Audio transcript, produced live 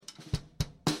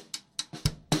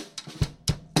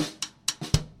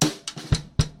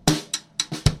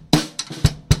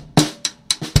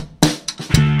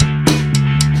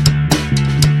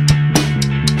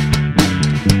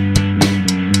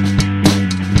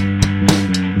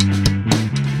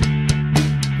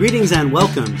Greetings and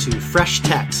welcome to Fresh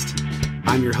Text.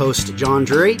 I'm your host, John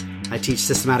Drury. I teach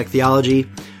systematic theology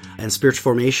and spiritual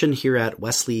formation here at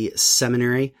Wesley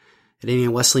Seminary at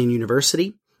Indiana Wesleyan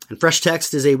University. And Fresh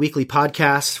Text is a weekly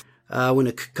podcast when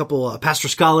a couple pastor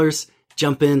scholars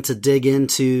jump in to dig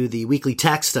into the weekly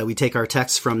text. We take our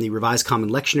text from the Revised Common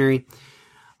Lectionary.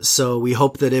 So we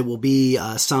hope that it will be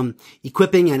some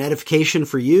equipping and edification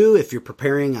for you if you're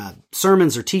preparing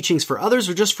sermons or teachings for others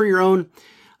or just for your own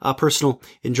personal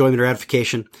enjoyment or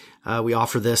edification. We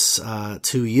offer this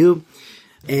to you.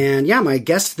 And yeah, my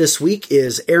guest this week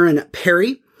is Aaron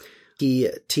Perry. He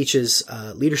teaches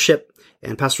leadership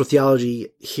and pastoral theology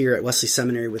here at Wesley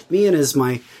Seminary with me and is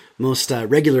my most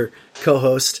regular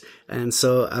co-host. And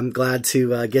so I'm glad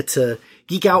to get to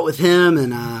geek out with him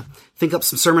and think up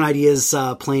some sermon ideas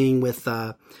playing with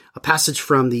a passage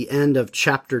from the end of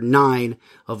chapter 9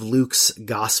 of Luke's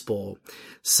Gospel.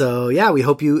 So yeah, we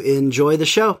hope you enjoy the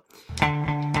show.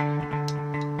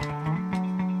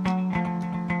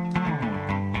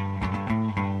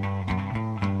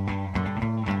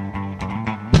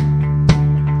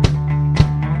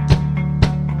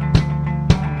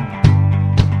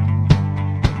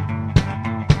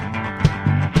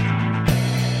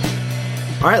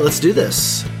 All right, let's do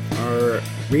this. Our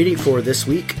reading for this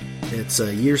week, it's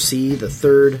Year C, the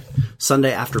third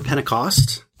Sunday after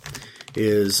Pentecost,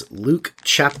 is Luke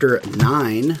chapter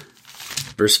 9,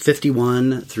 verse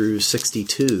 51 through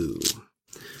 62.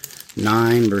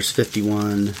 9, verse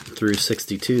 51 through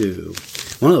 62.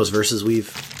 One of those verses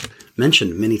we've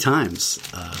mentioned many times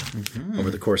over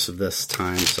the course of this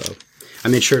time, so I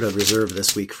made sure to reserve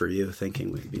this week for you, thinking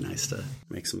it would be nice to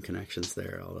make some connections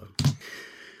there.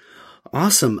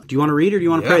 Awesome. Do you want to read or do you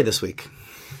want to pray this week?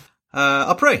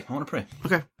 I'll pray. I want to pray.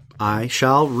 Okay. I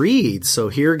shall read. So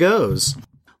here goes.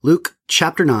 Luke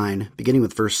chapter 9, beginning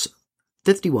with verse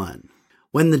 51.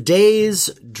 When the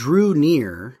days drew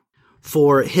near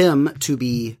for him to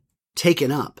be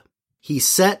taken up, he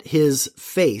set his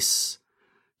face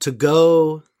to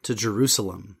go to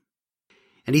Jerusalem.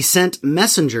 And he sent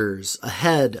messengers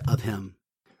ahead of him,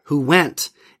 who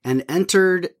went and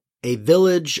entered a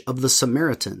village of the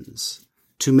Samaritans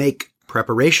to make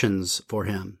preparations for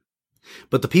him.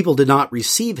 But the people did not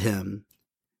receive him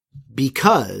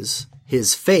because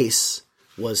his face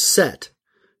was set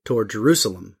toward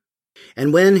Jerusalem.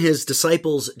 And when his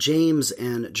disciples James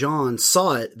and John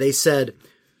saw it, they said,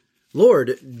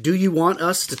 "Lord, do you want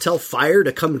us to tell fire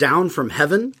to come down from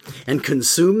heaven and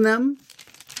consume them?"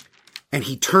 And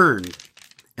he turned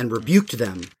and rebuked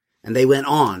them, and they went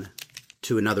on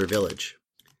to another village.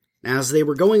 As they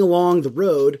were going along the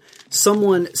road,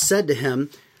 someone said to him,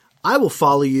 "I will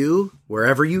follow you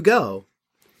wherever you go."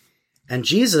 And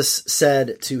Jesus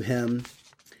said to him,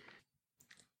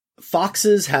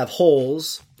 "Foxes have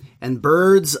holes, and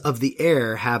birds of the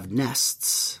air have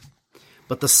nests,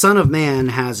 but the Son of Man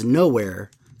has nowhere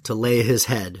to lay his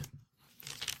head."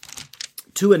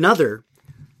 To another,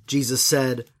 Jesus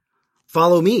said,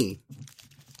 "Follow me."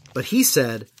 But he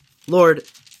said, "Lord,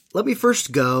 let me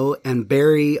first go and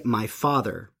bury my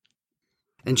father."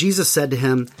 And Jesus said to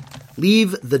him,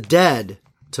 "Leave the dead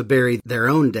to bury their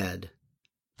own dead.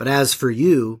 But as for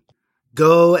you,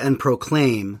 go and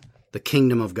proclaim the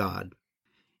kingdom of God."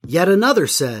 Yet another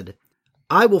said,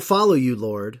 "I will follow you,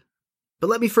 Lord, but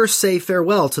let me first say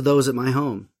farewell to those at my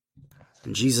home."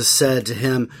 And Jesus said to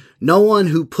him, "No one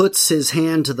who puts his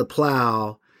hand to the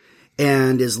plow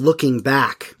and is looking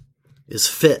back is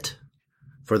fit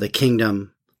for the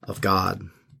kingdom of God."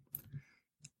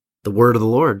 The word of the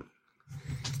Lord.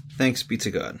 Thanks be to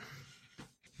God.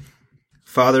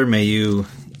 Father, may you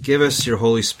give us your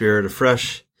Holy Spirit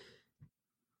afresh,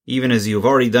 even as you have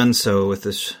already done so with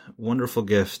this wonderful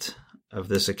gift of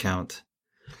this account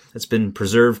that's been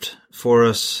preserved for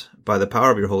us by the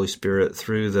power of your Holy Spirit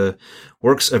through the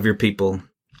works of your people,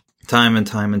 time and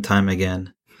time and time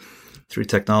again, through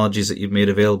technologies that you've made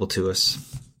available to us.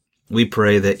 We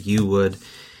pray that you would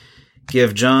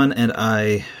give John and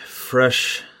I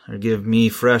give me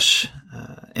fresh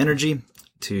energy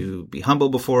to be humble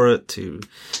before it, to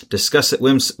discuss it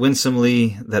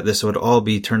winsomely, that this would all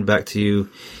be turned back to you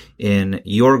in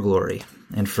your glory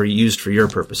and used for your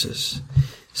purposes.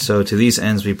 So to these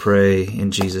ends we pray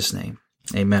in Jesus' name.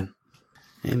 Amen.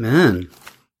 Amen.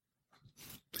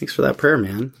 Thanks for that prayer,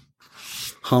 man.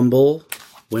 Humble,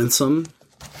 winsome.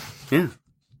 Yeah,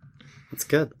 that's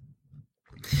good.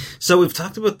 So we've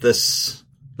talked about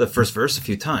the first verse a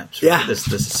few times. Right? Yeah. This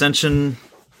ascension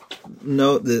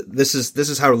note. This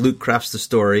is how Luke crafts the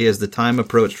story as the time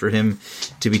approached for him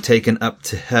to be taken up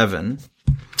to heaven.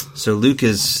 So Luke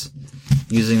is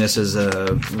using this as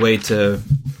a way to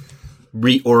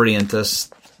reorient us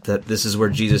that this is where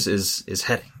Jesus is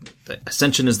heading. The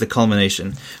ascension is the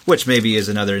culmination, which maybe is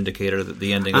another indicator that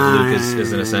the ending of Luke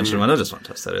is an ascension one. I just want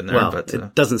to toss that in there. Well, but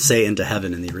it doesn't say into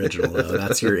heaven in the original, though.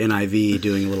 That's your NIV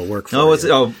doing a little work for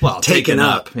you. Taken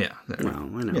up. Yeah. Well,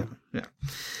 I know.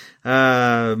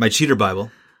 Yeah. My cheater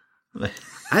Bible.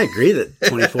 I agree that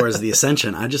 24 is the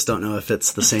ascension. I just don't know if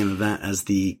it's the same event as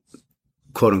the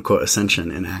quote-unquote ascension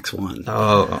in Acts 1.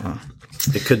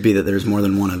 It could be that there's more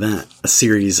than one event, a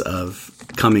series of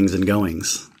comings and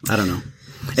goings. I don't know.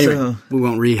 Anyway, we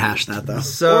won't rehash that, though.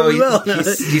 So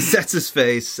he sets his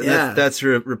face. And that's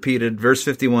repeated. Verse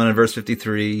 51 and verse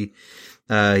 53,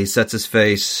 he sets his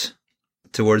face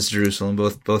towards Jerusalem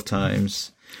both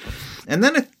times. And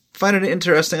then I find it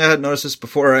interesting. I had noticed this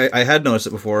before. I had noticed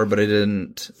it before, but I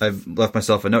didn't. I've left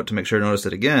myself a note to make sure I noticed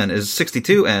it again. Is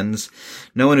 62 ends,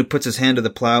 no one who puts his hand to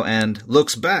the plow and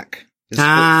looks back is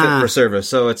fit for service.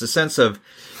 So it's a sense of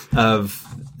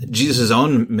Jesus'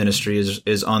 own ministry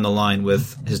is on the line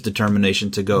with his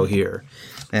determination to go here.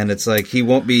 And it's like he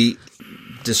won't be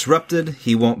disrupted.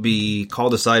 He won't be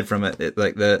called aside from it.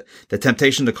 Like the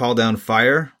temptation to call down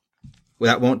fire,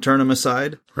 that won't turn him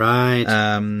aside. Right.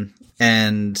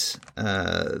 And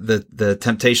the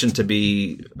temptation to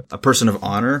be a person of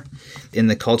honor in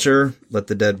the culture, let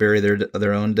the dead bury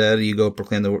their own dead. You go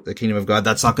proclaim the kingdom of God.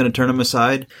 That's not going to turn him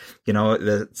aside. You know,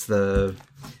 it's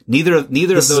neither of those.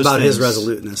 This is about things. his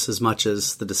resoluteness as much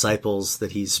as the disciples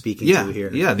that he's speaking to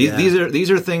here. Yeah.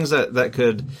 These are things that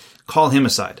could call him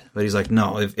aside. But he's like,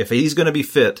 no. If he's going to be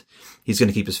fit, he's going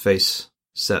to keep his face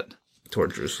set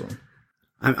toward Jerusalem.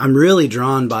 I'm really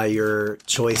drawn by your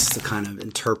choice to kind of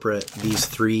interpret these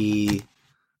three,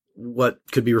 what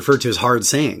could be referred to as hard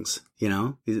sayings. You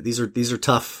know, these are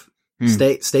tough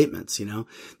statements. You know,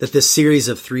 that this series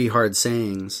of three hard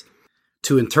sayings,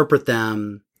 to interpret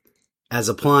them as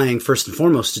applying first and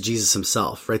foremost to Jesus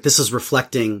himself. Right, this is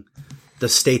reflecting the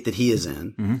state that he is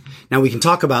in. Mm-hmm. Now we can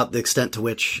talk about the extent to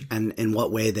which and in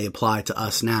what way they apply to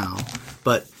us now,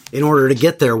 but in order to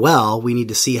get there, we need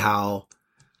to see how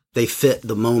they fit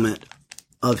the moment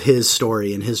of his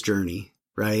story and his journey,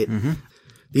 right? Mm-hmm.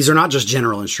 These are not just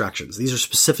general instructions. These are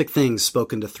specific things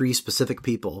spoken to three specific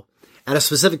people at a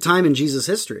specific time in Jesus'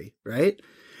 history, right?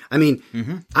 I mean,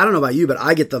 I don't know about you, but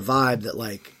I get the vibe that,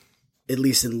 like, at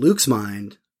least in Luke's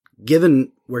mind,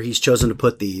 given where he's chosen to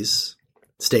put these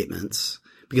statements,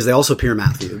 because they also appear in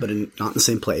Matthew, but not in the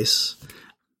same place.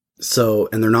 So,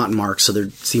 and they're not in Mark, so they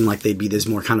seem like they'd be these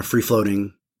more kind of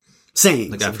free-floating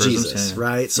sayings like of Jesus,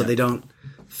 right? So they don't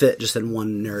fit just in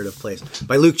one narrative place.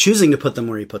 By Luke choosing to put them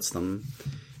where he puts them,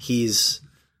 he's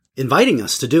inviting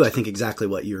us to do, I think, exactly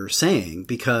what you're saying,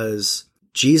 because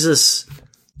Jesus,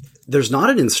 there's not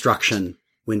an instruction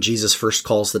when Jesus first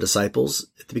calls the disciples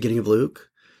at the beginning of Luke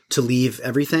to leave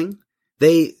everything.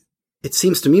 It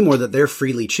seems to me more that they're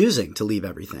freely choosing to leave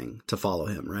everything to follow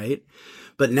him, right?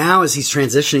 But now as he's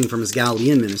transitioning from his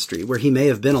Galilean ministry, where he may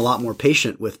have been a lot more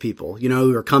patient with people, you know,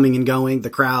 who are coming and going,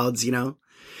 the crowds, you know,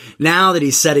 now that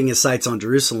he's setting his sights on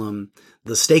Jerusalem,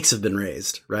 the stakes have been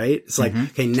raised, right? It's like,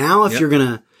 okay, now if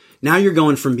now you're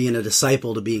going from being a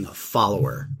disciple to being a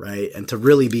follower, right? And to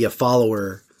really be a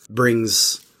follower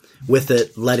brings with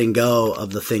it letting go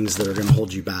of the things that are going to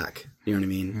hold you back. You know what I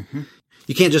mean? Mm-hmm.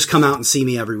 You can't just come out and see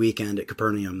me every weekend at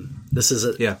Capernaum. This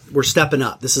is we're stepping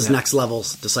up. This is next level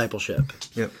discipleship.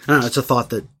 Yep. I don't know. It's a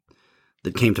thought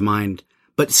that came to mind,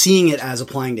 but seeing it as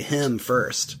applying to him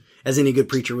first, as any good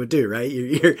preacher would do, right?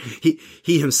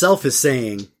 He himself is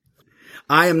saying,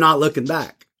 I am not looking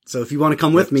back. So if you want to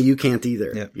come with me, you can't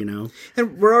either, you know?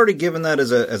 And we're already given that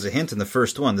as a hint in the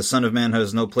first one. The Son of Man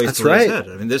has no place to lay his head.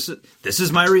 I mean, this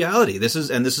is my reality. This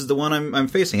is the one I'm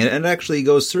facing. And it actually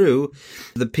goes through,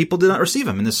 the people did not receive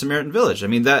him in the Samaritan village. I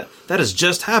mean, that has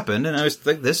just happened. And I was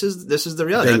like, this is the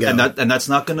reality. And that's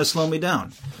not going to slow me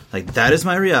down. Like, that is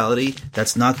my reality.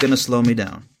 That's not going to slow me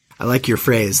down. I like your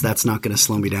phrase, that's not going to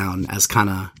slow me down, as kind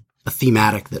of a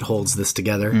thematic that holds this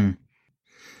together.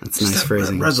 That's just nice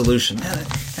phrasing. Resolution,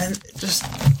 and just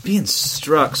being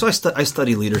struck. So I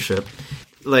study leadership.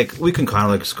 Like, we can kind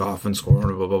of like scoff and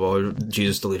scorn, blah, blah, blah,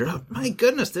 Jesus the leader. Oh, my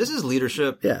goodness, this is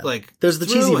leadership. Yeah. Like, there's the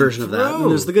cheesy version of that,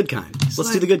 and there's the good kind.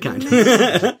 Let's do the good kind.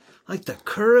 Like the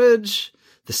courage,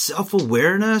 the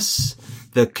self-awareness,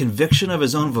 the conviction of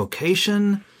his own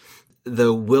vocation,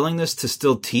 the willingness to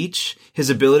still teach, his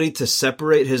ability to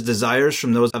separate his desires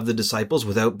from those of the disciples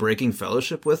without breaking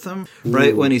fellowship with them. Ooh.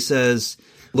 Right? When he says,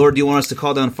 Lord, do you want us to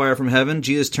call down fire from heaven?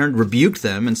 Jesus turned, rebuked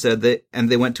them, and said they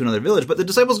went to another village. But the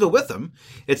disciples go with him.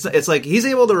 It's like he's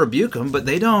able to rebuke them, but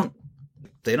they don't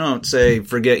say,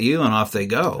 forget you, and off they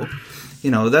go.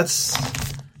 You know,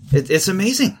 it's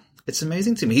amazing. It's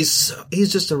amazing to me. He's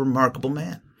just a remarkable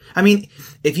man. I mean,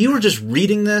 if you were just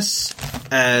reading this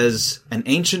as an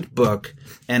ancient book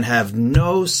and have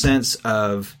no sense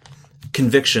of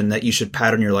conviction that you should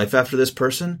pattern your life after this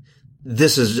person,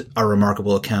 this is a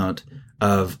remarkable account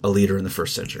of a leader in the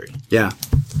first century. Yeah.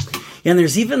 And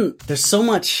there's so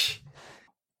much,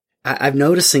 I'm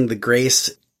noticing the grace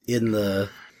in the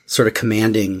sort of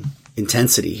commanding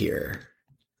intensity here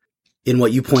in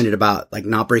what you pointed about, like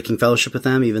not breaking fellowship with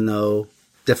them, even though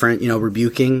different,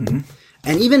 rebuking. Mm-hmm.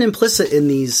 And even implicit in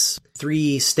these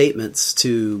 3 statements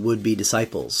to would-be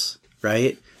disciples,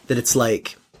 right? That it's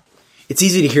like, it's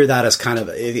easy to hear that as kind of,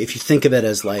 if you think of it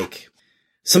as like,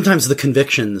 sometimes the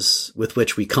convictions with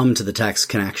which we come to the text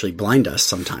can actually blind us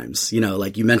sometimes.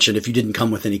 Like you mentioned, if you didn't come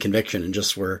with any conviction and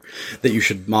just were that you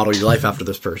should model your life after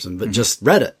this person, but just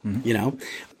read it,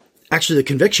 Actually, the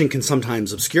conviction can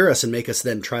sometimes obscure us and make us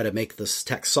then try to make this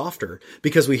text softer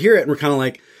because we hear it and we're kind of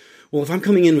like, well, if I'm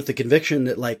coming in with the conviction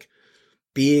that like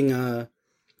being a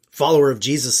follower of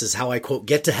Jesus is how I, quote,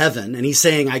 get to heaven. And he's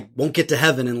saying I won't get to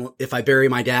heaven if I bury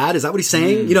my dad. Is that what he's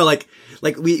saying?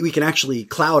 Like we can actually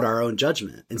cloud our own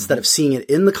judgment instead of seeing it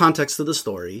in the context of the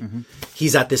story. Mm-hmm.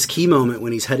 He's at this key moment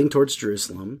when he's heading towards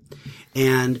Jerusalem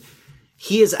and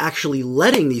he is actually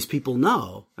letting these people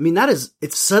know. I mean,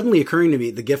 it's suddenly occurring to me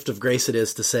the gift of grace it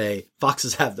is to say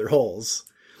foxes have their holes,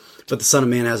 but the Son of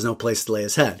Man has no place to lay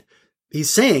his head. He's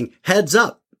saying, heads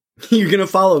up, you're going to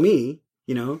follow me,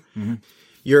 Mm-hmm.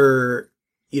 You're,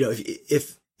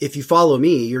 if you follow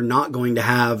me, you're not going to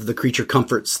have the creature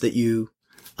comforts that you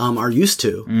are used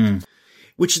to,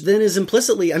 which then is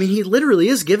implicitly, I mean, he literally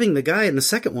is giving the guy in the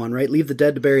second one, right? Leave the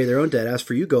dead to bury their own dead. As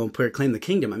for you, go and proclaim the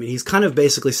kingdom. I mean, he's kind of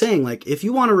basically saying like, if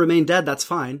you want to remain dead, that's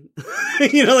fine.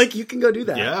 Like you can go do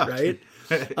that. Yeah. Right.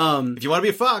 If you want to be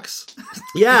a fox.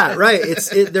 Yeah. Right.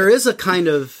 There is a kind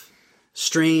of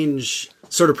strange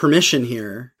sort of permission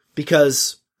here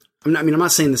because I'm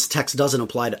not saying this text doesn't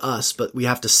apply to us, but we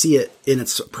have to see it in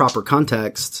its proper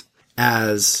context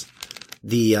as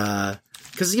because,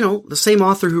 the same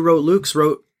author who wrote Luke's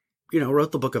wrote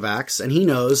the book of Acts, and he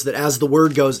knows that as the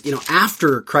word goes,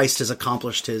 after Christ has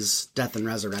accomplished his death and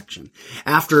resurrection,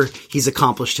 after he's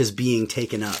accomplished his being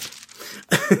taken up,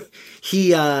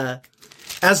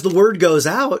 as the word goes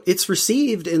out, it's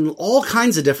received in all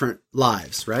kinds of different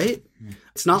lives, right?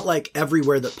 It's not like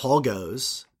everywhere that Paul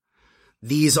goes,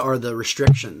 these are the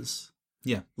restrictions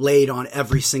laid on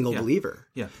every single believer.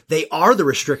 Yeah. They are the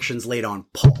restrictions laid on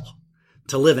Paul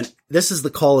to live this is the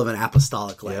call of an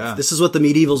apostolic life. Yeah. This is what the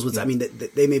medievals would, I mean,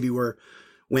 they maybe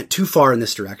went too far in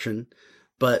this direction,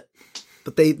 but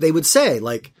they would say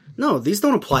like, no, these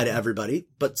don't apply to everybody,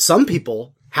 but some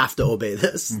people have to obey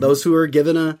this. Mm-hmm. Those who are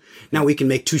given now we can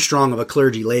make too strong of a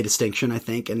clergy lay distinction, I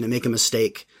think, and make a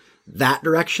mistake that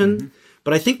direction. Mm-hmm.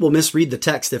 But I think we'll misread the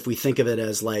text if we think of it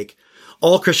as like,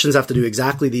 all Christians have to do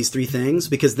exactly these 3 things,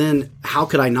 because then how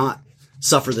could I not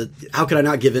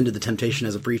give into the temptation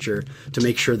as a preacher to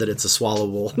make sure that it's a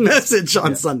swallowable message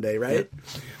on Sunday, right?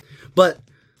 Yeah. But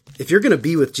if you're going to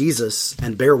be with Jesus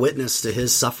and bear witness to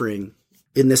his suffering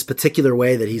in this particular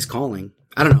way that he's calling,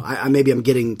 I don't know, maybe I'm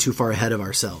getting too far ahead of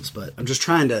ourselves, but I'm just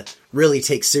trying to really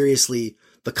take seriously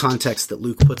the context that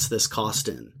Luke puts this cost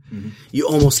in. Mm-hmm. You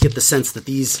almost get the sense that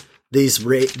these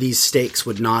stakes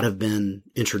would not have been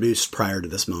introduced prior to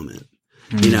this moment,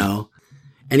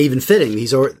 and even fitting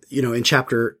these are, in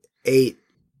chapter 8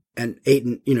 and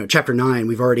chapter 9,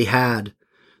 we've already had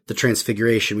the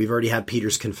transfiguration. We've already had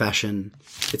Peter's confession.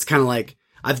 It's kind of like,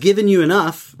 I've given you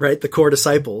enough, right? The core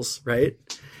disciples, right?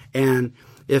 And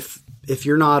if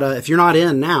you're not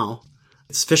in now,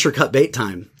 it's fish or cut bait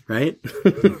time, right?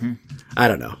 Mm-hmm. I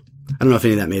don't know if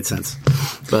any of that made sense,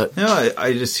 but no,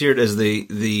 I just hear it as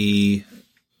the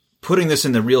putting this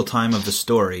in the real time of the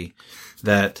story,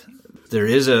 that there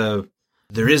is a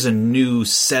new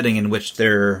setting in which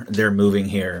they're moving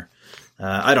here.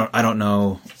 I don't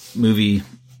know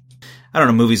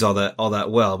movies all that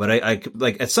well, but I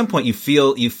like at some point you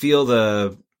feel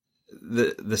the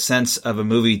sense of a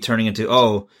movie turning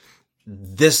into,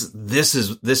 this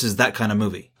is that kind of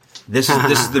movie. This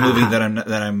is the movie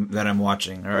that I'm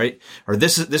watching. All right. Or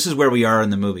this is where we are in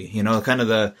the movie, kind of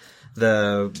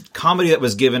the comedy that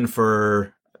was given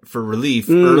for relief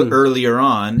earlier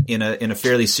on in a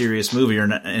fairly serious movie or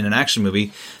in an action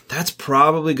movie. That's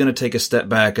probably going to take a step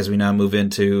back as we now move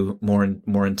into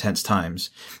more intense times.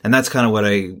 And that's kind of what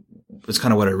I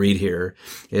read here,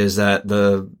 is that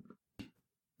the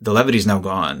levity's now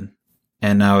gone,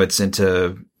 and now it's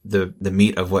into the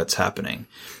meat of what's happening.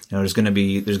 There's going to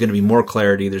be more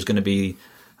clarity. There's going to be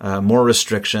more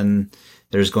restriction.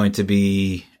 There's going to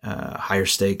be higher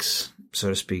stakes, so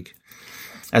to speak,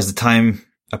 as the time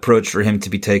approached for him to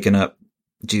be taken up.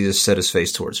 Jesus set his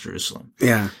face towards Jerusalem.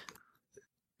 Yeah.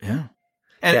 Yeah.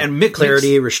 And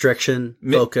clarity, restriction,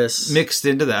 focus. Mixed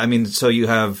into that. I mean, so you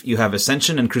have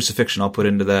ascension and crucifixion. I'll put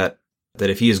into that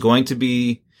if he's going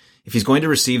to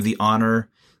receive the honor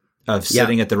of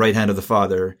sitting at the right hand of the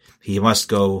Father, he must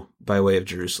go by way of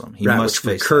Jerusalem. He must face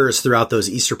which recurs throughout those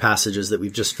Easter passages that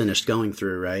we've just finished going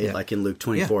through, right? Yeah. Like in Luke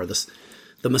 24,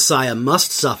 the Messiah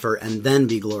must suffer and then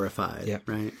be glorified,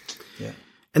 right? Yeah.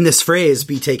 And this phrase,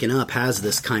 be taken up, has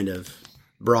this kind of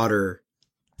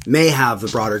may have the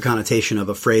broader connotation of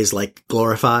a phrase like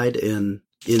glorified in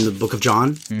the book of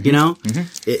John, you know? Mm-hmm.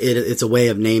 It's a way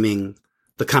of naming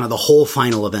the kind of the whole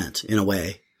final event in a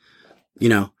way, you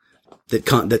know,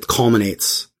 that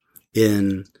culminates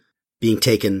in being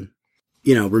taken,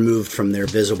 you know, removed from their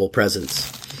visible presence.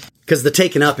 Because the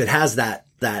taken up, it has that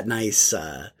nice,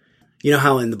 you know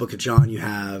how in the book of John you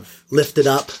have lifted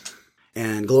up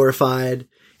and glorified,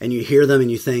 and you hear them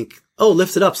and you think, oh,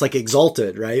 lifted up's like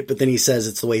exalted, right? But then he says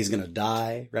it's the way he's going to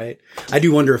die, right? I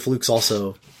do wonder if Luke's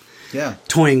also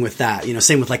toying with that. You know,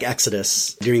 same with like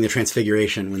Exodus during the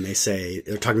Transfiguration when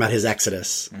they're talking about his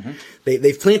Exodus. Mm-hmm.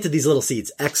 They've planted these little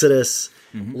seeds. Exodus,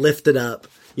 lifted up.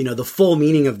 You know, the full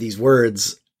meaning of these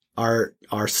words are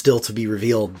still to be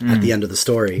revealed at the end of the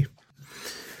story.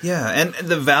 Yeah, and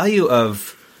the value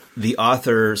of the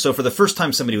author. So for the first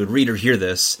time somebody would read or hear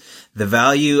this, the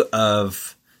value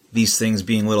of these things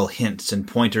being little hints and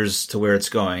pointers to where it's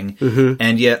going,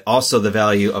 and yet also the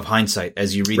value of hindsight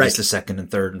as you read this the second and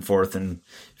third and fourth and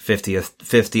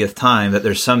 50th time, that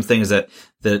there's some things that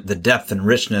the depth and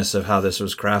richness of how this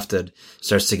was crafted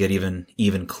starts to get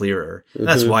even clearer.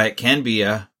 That's why it can be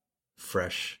a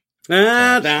fresh. So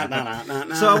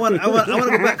I want to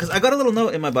go back because I got a little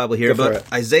note in my Bible here about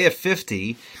Isaiah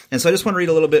 50, and so I just want to read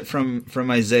a little bit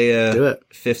from Isaiah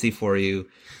 50 for you.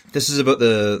 This is about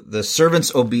the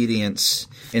servant's obedience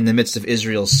in the midst of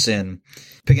Israel's sin.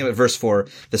 Picking up at verse 4,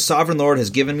 the sovereign Lord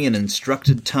has given me an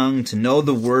instructed tongue to know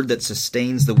the word that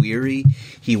sustains the weary.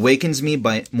 He wakens me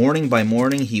by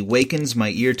morning. He wakens my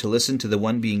ear to listen to the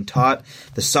one being taught.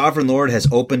 The sovereign Lord has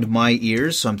opened my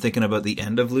ears. So I'm thinking about the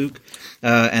end of Luke.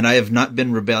 And I have not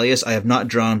been rebellious. I have not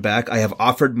drawn back. I have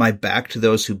offered my back to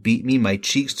those who beat me, my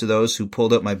cheeks to those who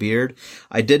pulled out my beard.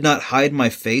 I did not hide my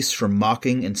face from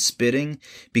mocking and spitting,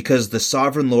 because the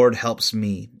sovereign Lord helps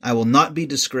me. I will not be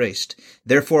disgraced.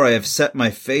 Therefore I have set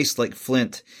my face like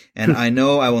flint, and I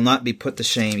know I will not be put to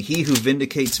shame. He who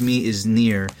vindicates me is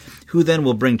near. Who then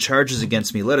will bring charges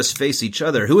against me? Let us face each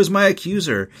other. Who is my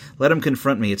accuser? Let him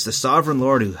confront me. It's the sovereign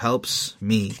Lord who helps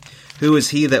me. Who is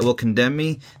he that will condemn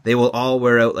me? They will all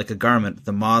wear out like a garment.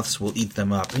 The moths will eat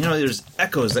them up. You know, there's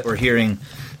echoes that we're hearing,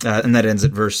 and that ends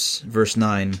at verse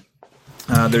 9.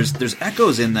 There's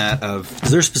echoes in that of...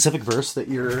 Is there a specific verse that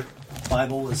your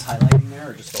Bible is highlighting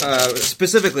there? Or just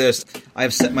specifically, I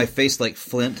have set my face like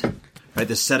flint. Right,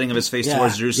 the setting of his face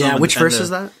towards Jerusalem. Yeah, which verse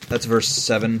is that? That's verse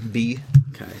 7b.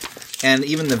 Okay. And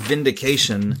even the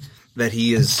vindication that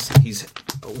he's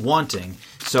wanting.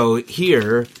 So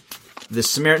here, the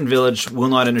Samaritan village will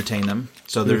not entertain him.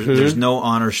 So there's no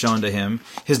honor shown to him.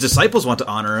 His disciples want to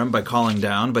honor him by calling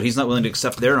down, but he's not willing to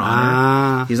accept their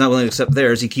honor. He's not willing to accept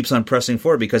theirs. He keeps on pressing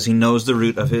forward because he knows the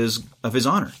root of his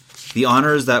honor. The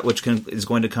honor is that which is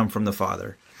going to come from the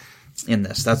Father in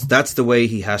this. That's the way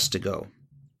he has to go.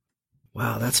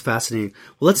 Wow, that's fascinating.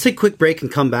 Well, let's take a quick break and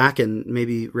come back and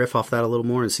maybe riff off that a little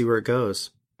more and see where it goes.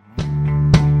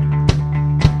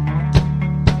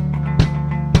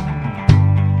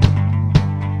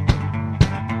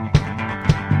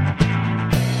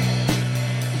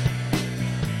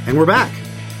 And we're back.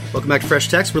 Welcome back to Fresh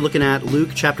Text. We're looking at Luke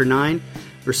chapter 9,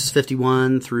 verses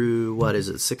 51 through,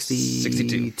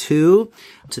 62?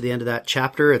 To the end of that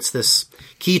chapter. It's this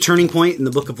key turning point in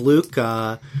the book of Luke.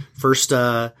 First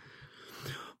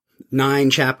 9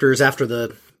 chapters after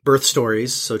the birth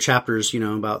stories. So chapters,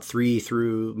 about 3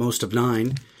 through most of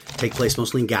 9 take place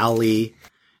mostly in Galilee.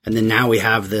 And then now we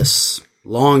have this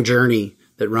long journey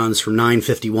that runs from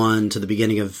 9:51 to the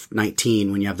beginning of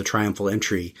 19 when you have the triumphal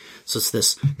entry. So it's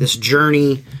this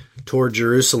journey toward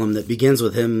Jerusalem that begins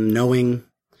with him knowing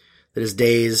that his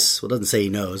days, well, it doesn't say he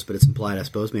knows, but it's implied, I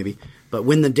suppose, maybe. But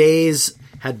when the days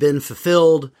had been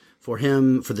fulfilled for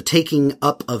him, for the taking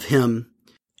up of him,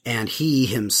 and he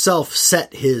himself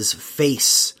set his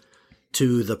face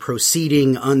to the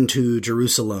proceeding unto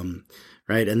Jerusalem,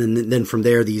 right? And then from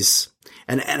there,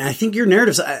 and I think your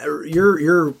narratives,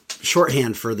 your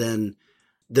shorthand for then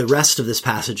the rest of this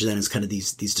passage then is kind of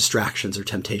these distractions or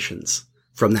temptations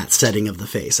from that setting of the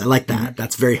face. I like that. Mm-hmm.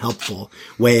 That's a very helpful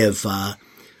way of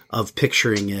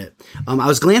picturing it. I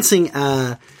was glancing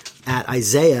at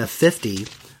Isaiah 50,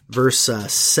 verse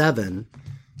 7.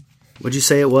 What'd you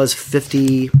say it was?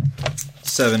 50...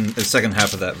 7, the second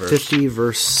half of that verse. 50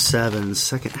 verse 7,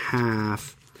 second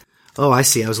half. Oh, I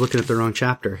see. I was looking at the wrong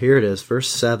chapter. Here it is, verse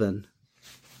 7.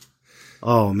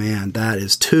 Oh, man, that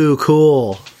is too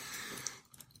cool.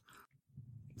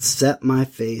 Set my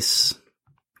face.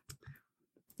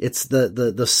 It's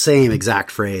the same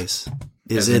exact phrase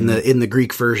is in the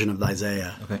Greek version of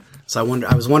Isaiah. Okay. So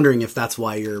I was wondering if that's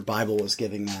why your Bible was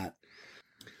giving that,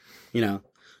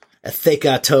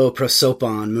 etheka to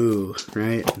prosopon mu,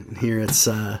 right? And here it's,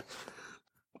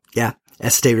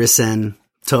 este risen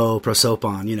to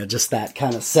prosopon, just that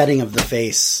kind of setting of the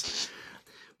face.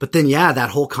 But then,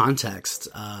 that whole context,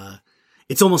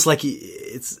 it's almost like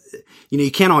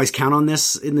you can't always count on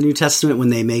this in the New Testament when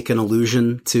they make an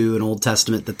allusion to an Old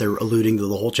Testament that they're alluding to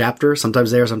the whole chapter.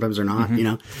 Sometimes they are, sometimes they're not,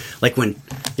 like when,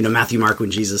 Matthew, Mark, when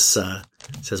Jesus,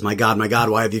 says, my God,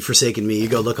 why have you forsaken me? You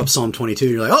go look up Psalm 22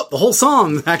 and you're like, oh, the whole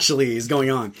psalm actually is going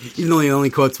on, even though he only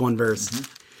quotes one verse.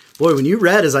 Mm-hmm. Boy, when you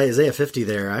read Isaiah 50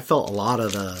 there, I felt a lot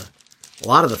of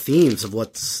the themes of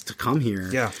what's to come here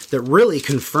that really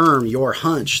confirm your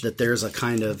hunch that there's a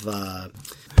kind of,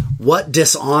 what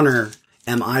dishonor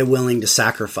am I willing to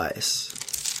sacrifice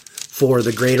for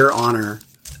the greater honor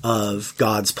of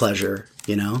God's pleasure,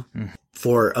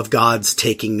 of God's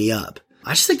taking me up.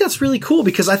 I just think that's really cool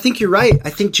because I think you're right. I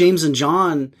think James and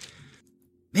John,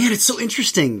 man, it's so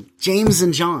interesting. James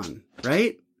and John,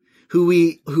 right? Who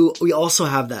we also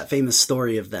have that famous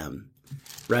story of them,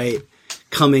 right?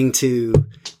 Coming to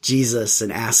Jesus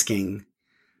and asking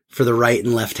for the right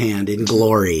and left hand in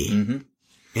glory,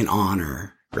 in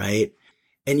honor, right?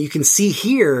 And you can see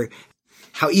here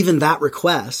how even that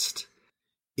request,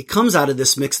 it comes out of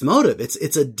this mixed motive.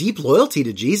 It's a deep loyalty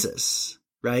to Jesus,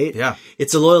 right? Yeah.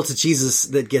 It's a loyalty to Jesus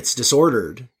that gets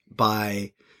disordered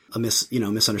by a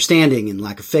misunderstanding and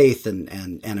lack of faith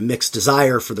and a mixed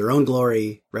desire for their own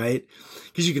glory, right?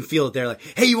 Because you can feel it there, like,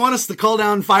 hey, you want us to call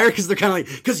down fire? Because they're kind of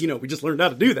like, because, we just learned how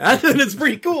to do that. And it's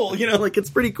pretty cool, it's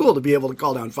pretty cool to be able to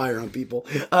call down fire on people.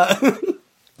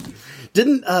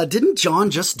 Didn't John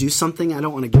just do something? I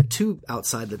don't want to get too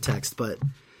outside the text, but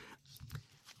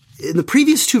in the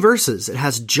previous two verses, it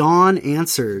has John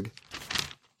answered,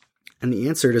 and the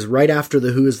answer is right after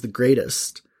the who is the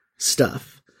greatest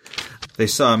stuff. They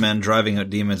saw a man driving out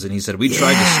demons, and he said, we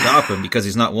tried to stop him because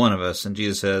he's not one of us. And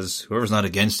Jesus says, whoever's not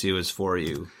against you is for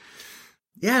you.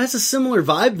 Yeah, that's a similar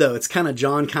vibe, though. It's kind of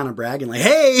John kind of bragging, like,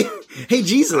 hey,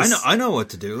 Jesus. I know what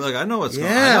to do. Like, I know what's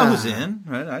going on. I know who's in,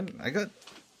 right? I got...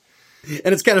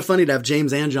 And it's kind of funny to have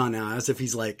James and John now, as if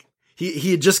he's like,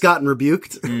 he had just gotten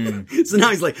rebuked. So now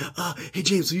he's like, hey,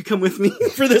 James, will you come with me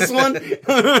for this one?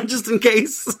 Just in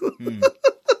case.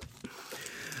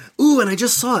 Ooh, and I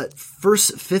just saw it.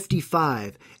 Verse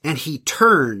 55. And he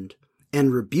turned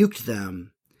and rebuked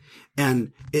them.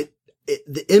 And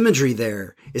the imagery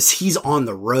there is he's on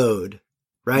the road,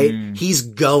 right? He's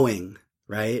going,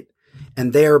 right?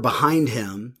 And they're behind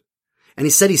him. And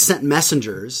he said he sent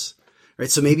messengers,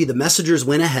 right? So maybe the messengers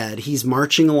went ahead. He's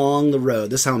marching along the road.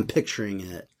 This is how I'm picturing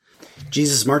it.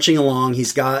 Jesus marching along.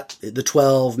 He's got the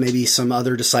 12, maybe some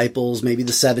other disciples, maybe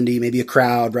the 70, maybe a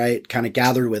crowd, right? Kind of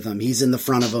gathered with him. He's in the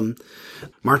front of them,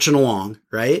 marching along,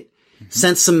 right?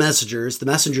 Sent some messengers. The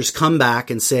messengers come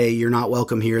back and say, you're not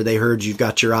welcome here. They heard you've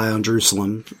got your eye on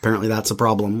Jerusalem. Apparently that's a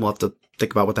problem. We'll have to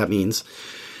think about what that means.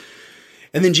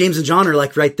 And then James and John are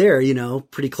like right there,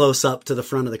 pretty close up to the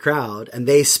front of the crowd, and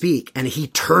they speak, and he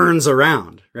turns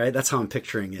around, right? That's how I'm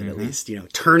picturing it, at least,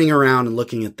 turning around and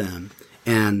looking at them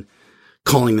and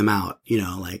calling them out,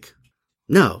 like,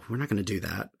 no, we're not going to do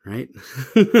that, right?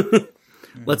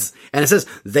 And it says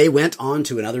they went on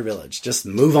to another village. Just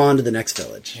move on to the next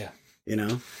village.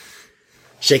 Yeah.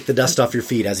 Shake the dust off your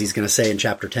feet, as he's going to say in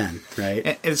chapter 10, right?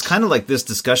 And it's kind of like this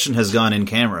discussion has gone in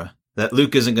camera. That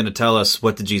Luke isn't going to tell us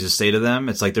what did Jesus say to them.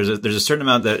 It's like there's a certain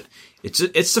amount that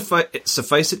it's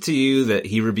suffice it to you that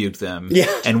he rebuked them. Yeah.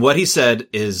 And what he said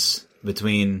is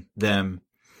between them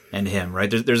and him, right?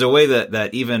 There's a way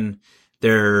that even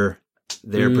they're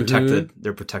protected.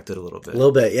 They're protected a little bit. A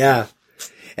little bit, yeah.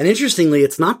 And interestingly,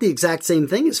 it's not the exact same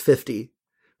thing as 50,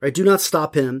 right? Do not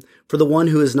stop him, for the one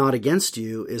who is not against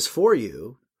you is for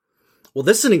you. Well,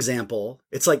 this is an example.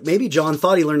 It's like maybe John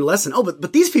thought he learned a lesson. Oh,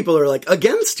 but these people are like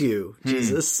against you,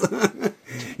 Jesus.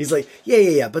 He's like,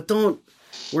 yeah. But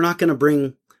we're not going to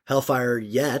bring hellfire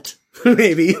yet,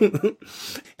 maybe.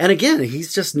 And again, he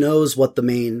just knows what the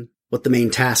main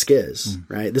task is,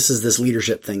 right? This is this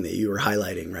leadership thing that you were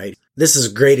highlighting, right? This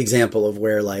is a great example of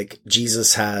where like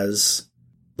Jesus has,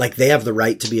 like they have the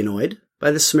right to be annoyed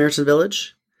by this Samaritan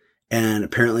village. And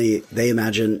apparently they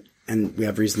imagine, and we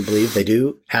have reason to believe they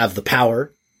do have the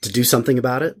power to do something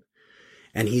about it.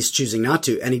 and he's choosing not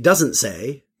to. And he doesn't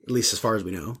say, at least as far as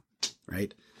we know,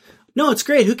 right? No, it's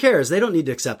great. Who cares? They don't need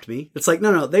to accept me. It's like,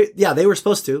 no, they were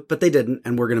supposed to, but they didn't.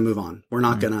 And we're going to move on. We're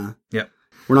not going to,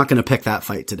 we're not going to pick that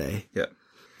fight today. Yeah.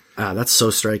 That's so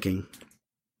striking.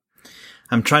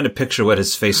 I'm trying to picture what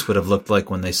his face would have looked like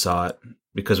when they saw it,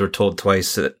 because we're told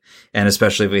twice that, and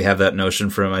especially if we have that notion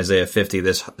from Isaiah 50,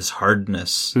 this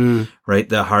hardness, right?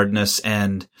 The hardness.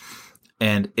 And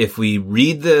if we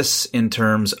read this in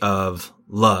terms of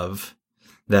love,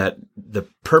 that the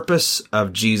purpose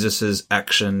of Jesus's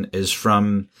action is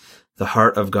from the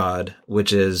heart of God,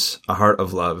 which is a heart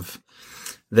of love,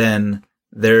 then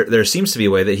there seems to be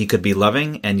a way that he could be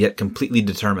loving and yet completely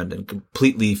determined and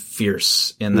completely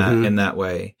fierce in that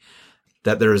way.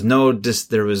 That there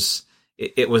was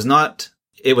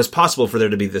it was possible for there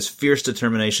to be this fierce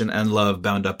determination and love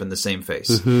bound up in the same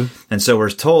face. And so we're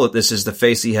told that this is the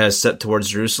face he has set towards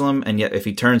Jerusalem, and yet if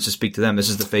he turns to speak to them, this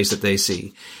is the face that they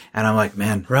see. And I'm like,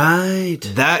 man, right.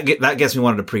 That gets me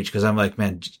wanted to preach, because I'm like,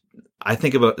 man, I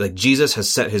think about, like, Jesus has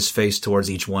set his face towards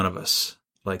each one of us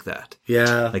like that.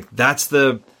 Yeah. Like that's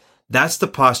the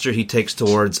posture he takes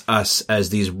towards us as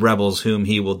these rebels whom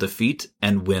he will defeat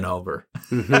and win over.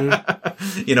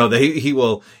 You know, he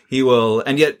will,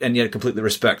 and yet completely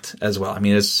respect as well. I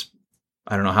mean,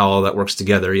 I don't know how all that works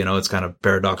together. You know, it's kind of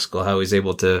paradoxical how he's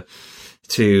able to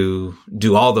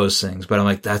do all those things. But I'm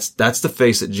like, that's the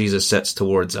face that Jesus sets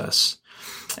towards us.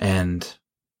 And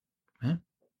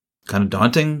kind of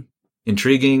daunting,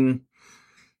 intriguing,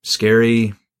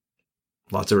 scary,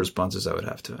 lots of responses I would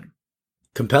have to it.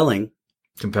 Compelling.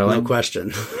 No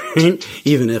question.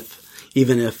 even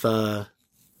if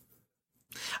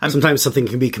sometimes something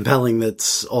can be compelling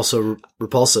that's also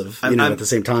repulsive, at the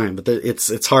same time, but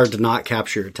it's hard to not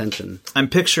capture your attention. I'm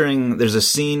picturing there's a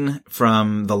scene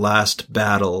from the last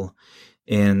battle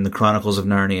in the Chronicles of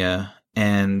Narnia,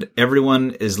 and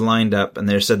everyone is lined up, and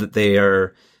they're said that they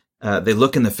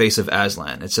look in the face of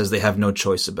Aslan. It says they have no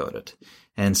choice about it.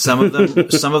 And some of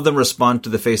them respond to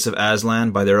the face of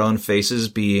Aslan by their own faces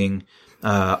being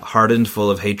hardened,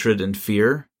 full of hatred and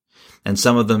fear, and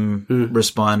some of them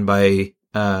respond by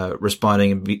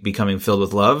responding and becoming filled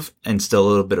with love and still a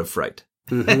little bit of fright.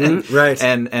 Right.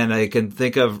 And I can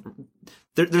think of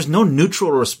there's no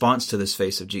neutral response to this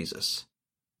face of Jesus.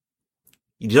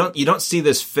 You don't see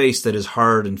this face that is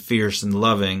hard and fierce and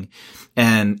loving,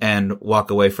 and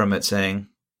walk away from it saying,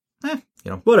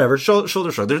 whatever, shoulder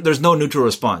shrug. There's no neutral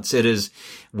response. It is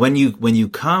when you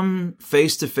come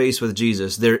face to face with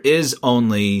Jesus, there is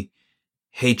only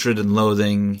hatred and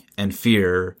loathing and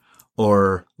fear,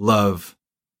 or love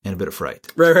and a bit of fright.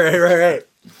 Right.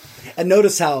 And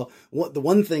notice how the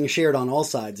one thing shared on all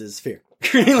sides is fear.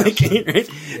 Right?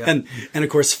 Yeah. And of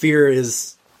course fear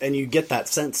is, and you get that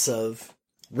sense of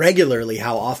regularly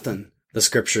how often the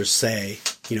scriptures say,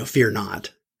 fear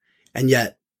not. And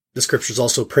yet the scriptures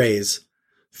also praise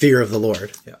fear of the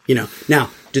Lord. Yeah. Now,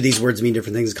 do these words mean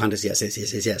different things in context?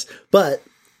 Yes. But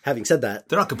having said that,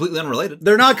 they're not completely unrelated.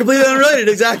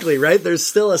 Exactly. Right. There's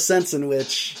still a sense in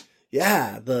which,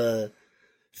 the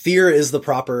fear is the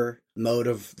proper mode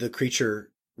of the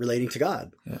creature relating to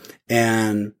God. Yeah.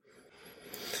 And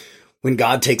when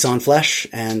God takes on flesh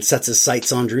and sets his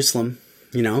sights on Jerusalem,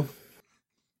 it's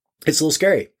a little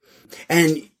scary.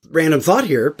 And random thought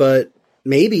here, but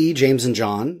maybe James and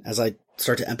John, as I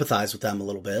start to empathize with them a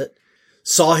little bit,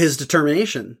 saw his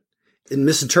determination and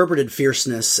misinterpreted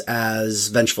fierceness as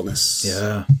vengefulness.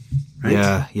 Yeah.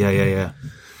 Right? Yeah.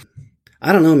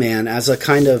 I don't know, man. As a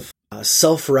kind of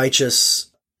self-righteous,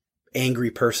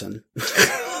 angry person,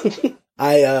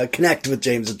 I connect with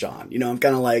James and John. I'm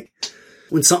kind of like,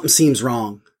 when something seems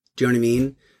wrong, do you know what I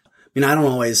mean? I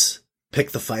don't always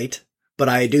pick the fight, but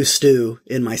I do stew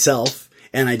in myself,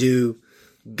 and I do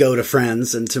go to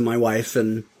friends and to my wife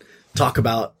and talk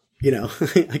about,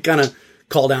 I kind of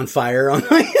call down fire on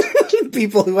my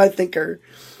people who I think are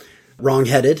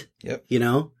wrong-headed. Yep.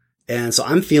 And so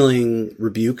I'm feeling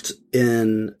rebuked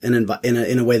in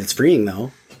a way that's freeing,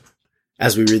 though,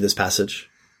 as we read this passage,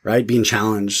 right? Being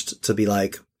challenged to be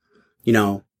like,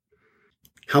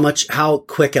 how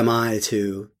quick am I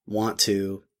to want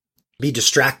to be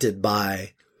distracted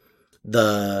by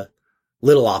the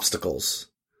little obstacles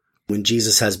when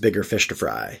Jesus has bigger fish to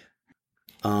fry.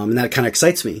 And that kind of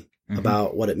excites me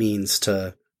about what it means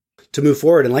to move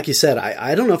forward. And like you said,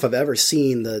 I don't know if I've ever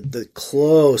seen the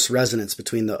close resonance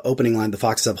between the opening line, the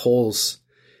foxes have holes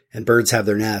and birds have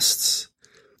their nests,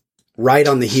 right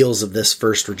on the heels of this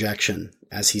first rejection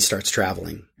as he starts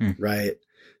traveling, right?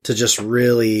 To just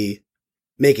really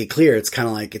make it clear. It's kind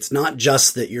of like, it's not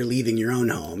just that you're leaving your own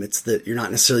home. It's that you're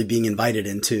not necessarily being invited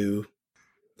into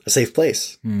a safe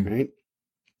place, right?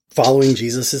 following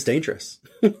Jesus is dangerous.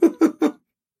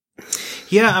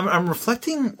 Yeah, I'm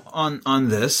reflecting on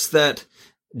this, that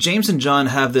James and John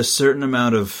have this certain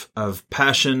amount of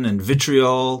passion and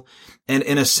vitriol, and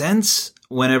in a sense,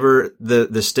 whenever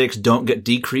the stakes don't get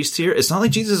decreased here, it's not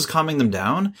like Jesus is calming them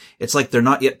down. It's like they're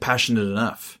not yet passionate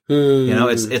enough. You know,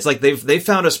 it's like they've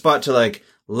found a spot to like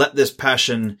let this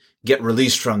passion get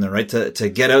released from them, right? To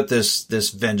get out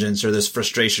this vengeance or this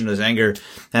frustration, this anger.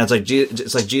 And it's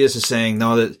like Jesus is saying,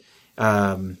 no,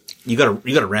 that you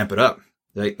gotta ramp it up.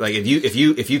 Like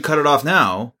if you cut it off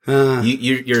now,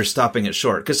 you're stopping it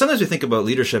short. Because sometimes we think about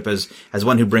leadership as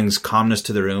one who brings calmness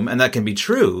to the room, and that can be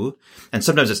true, and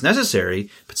sometimes it's necessary.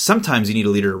 But sometimes you need a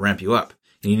leader to ramp you up.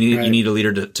 You need a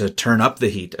leader to turn up the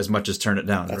heat as much as turn it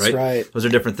down. That's right. Those are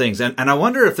different things. And I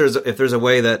wonder if there's a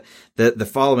way that the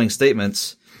following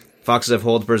statements. Foxes have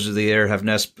holes, birds of the air have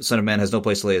nests, Son of Man has no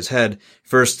place to lay his head.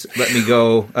 First, let me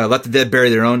go, let the dead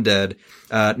bury their own dead.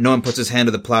 No one puts his hand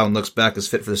to the plow and looks back as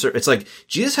fit for the service. It's like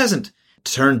Jesus hasn't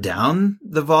turned down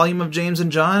the volume of James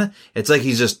and John. It's like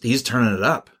he's turning it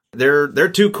up.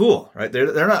 They're too cool, right?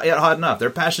 They're not yet hot enough.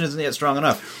 Their passion isn't yet strong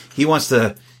enough. He wants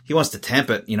to tamp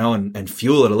it, you know, and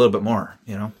fuel it a little bit more,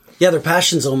 you know? Yeah, their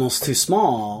passion's almost too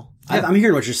small. Yeah. I'm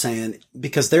hearing what you're saying,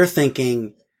 because they're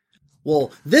thinking,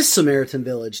 well, this Samaritan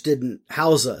village didn't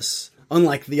house us,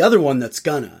 unlike the other one that's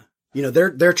gonna. You know,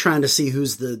 they're trying to see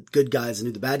who's the good guys and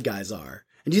who the bad guys are.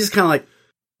 And Jesus kind of like,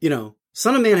 you know,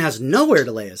 Son of Man has nowhere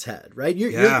to lay his head, right?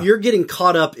 You're getting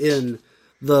caught up in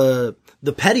the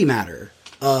petty matter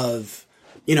of,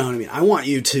 you know what I mean? I want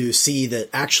you to see that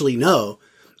actually, no,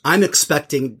 I'm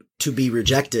expecting to be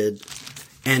rejected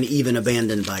and even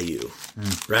abandoned by you,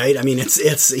 right? I mean,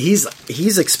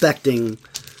 he's expecting,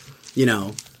 you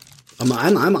know, I'm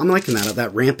liking that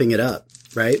ramping it up,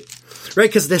 right? Right,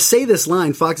 because they say this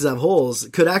line, foxes have holes,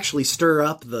 could actually stir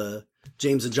up the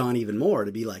James and John even more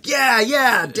to be like,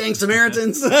 yeah, dang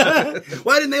Samaritans.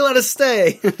 Why didn't they let us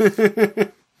stay?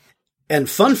 And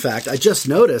fun fact, I just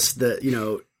noticed that, you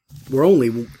know, we're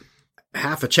only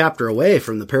half a chapter away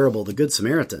from the parable of the Good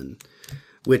Samaritan,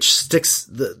 which sticks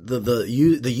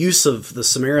the use of the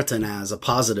Samaritan as a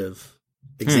positive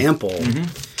example.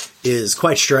 Is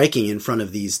quite striking in front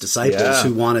of these disciples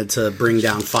who wanted to bring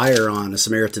down fire on a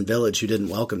Samaritan village who didn't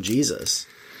welcome Jesus.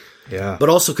 Yeah. But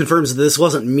also confirms that this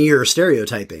wasn't mere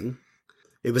stereotyping.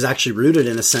 It was actually rooted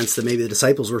in a sense that maybe the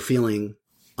disciples were feeling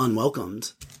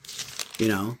unwelcomed, you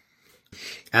know,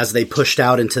 as they pushed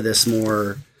out into this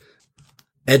more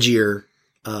edgier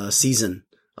season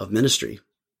of ministry.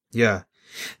 Yeah.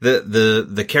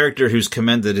 The character who's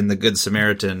commended in the Good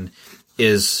Samaritan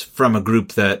is from a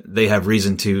group that they have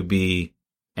reason to be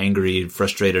angry,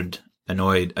 frustrated,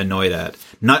 annoyed at.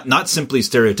 Not simply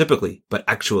stereotypically, but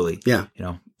actually. Yeah. You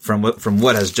know, from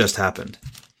what has just happened.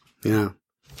 Yeah.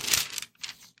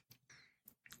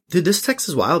 Dude, this text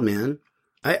is wild, man.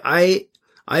 I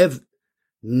have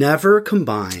never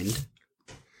combined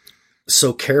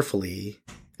so carefully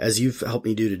as you've helped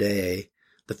me do today,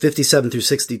 the 57 through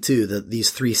 62, these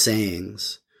three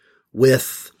sayings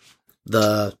with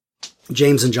the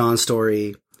James and John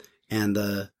story and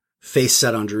the face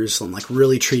set on Jerusalem, like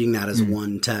really treating that as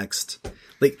one text.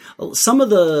 Like some of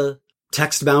the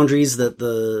text boundaries that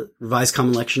the Revised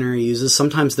Common Lectionary uses,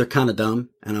 sometimes they're kind of dumb.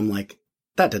 And I'm like,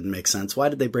 that didn't make sense. Why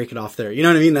did they break it off there? You know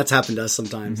what I mean? That's happened to us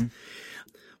sometimes.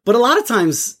 But a lot of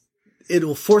times it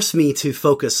will force me to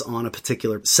focus on a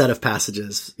particular set of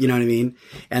passages. You know what I mean?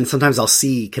 And sometimes I'll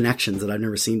see connections that I've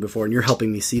never seen before, and you're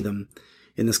helping me see them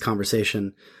in this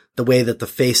conversation. The way that the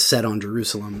face set on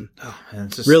Jerusalem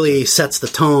really sets the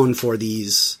tone for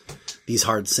these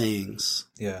hard sayings.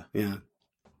 Yeah. Yeah.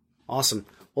 Awesome.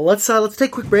 Well, let's take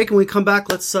a quick break, and when we come back,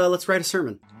 let's write a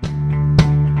sermon.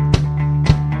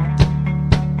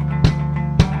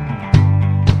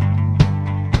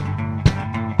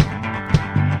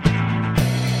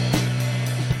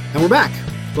 And we're back.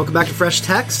 Welcome back to Fresh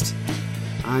Text.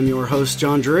 I'm your host,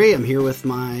 John Drury. I'm here with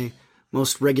my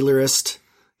most regularist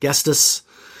guestus,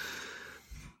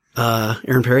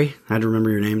 Aaron Perry. I had to remember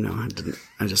your name. No, I didn't.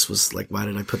 I just was like, why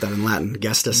did I put that in Latin?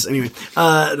 Guestus. Anyway,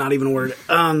 not even a word.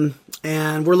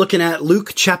 And we're looking at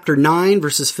Luke chapter 9,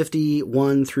 verses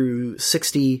 51 through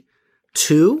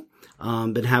 62.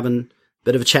 Been having a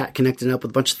bit of a chat, connecting up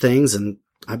with a bunch of things, and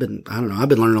I've been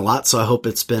learning a lot, so I hope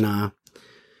it's been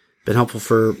helpful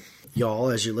for y'all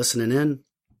as you're listening in.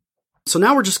 So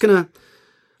now we're just going to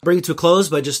bring it to a close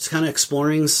by just kind of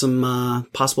exploring some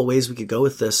possible ways we could go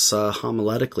with this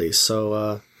homiletically.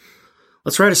 So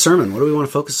let's write a sermon. What do we want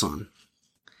to focus on?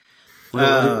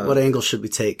 What angle should we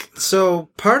take? So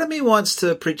part of me wants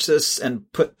to preach this and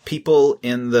put people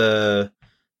in the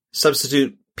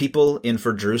substitute people in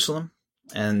for Jerusalem.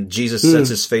 and Jesus sets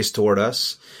his face toward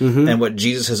us, and what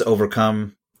Jesus has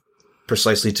overcome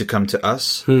precisely to come to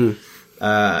us,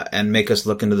 and make us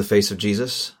look into the face of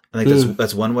Jesus. I think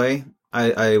that's one way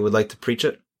I would like to preach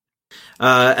it.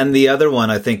 And the other one,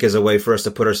 I think, is a way for us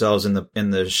to put ourselves in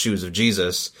the shoes of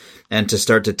Jesus and to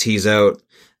start to tease out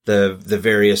the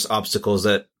various obstacles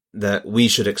that we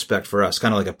should expect for us,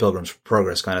 kind of like a Pilgrim's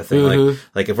Progress kind of thing.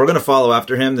 Like if we're going to follow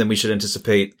after him, then we should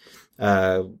anticipate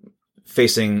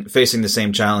facing the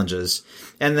same challenges,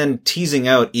 and then teasing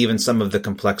out even some of the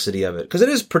complexity of it, because it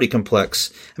is pretty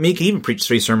complex. I mean, you can even preach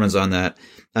 3 sermons on that.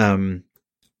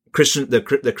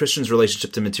 The Christian's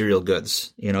relationship to material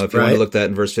goods. You know, if you want to look at that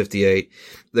in verse 58,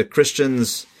 the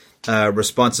Christian's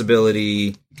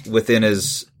responsibility within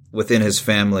his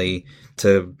family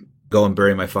to go and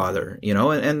bury my father. You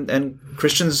know, and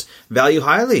Christians value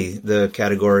highly the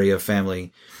category of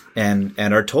family, and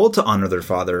are told to honor their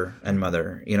father and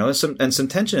mother. You know, and some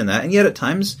tension in that, and yet at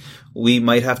times we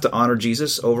might have to honor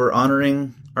Jesus over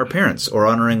honoring our parents or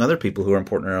honoring other people who are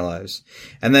important in our lives.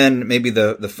 And then maybe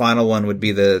the final one would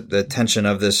be the tension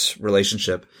of this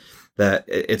relationship, that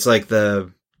it's like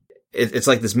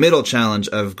this middle challenge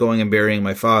of going and burying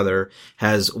my father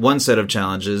has one set of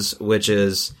challenges, which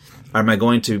is, am I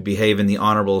going to behave in the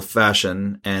honorable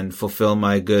fashion and fulfill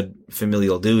my good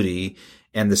familial duty?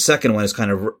 And the second one is kind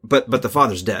of, but the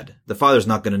father's dead. The father's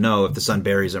not going to know if the son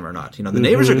buries him or not. You know, the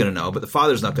neighbors are going to know, but the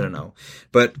father's not going to know.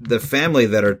 But the family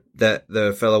that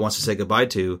the fellow wants to say goodbye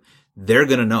to, they're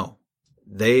going to know.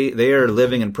 They are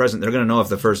living and present. They're going to know if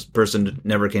the first person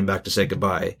never came back to say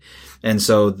goodbye. And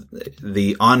so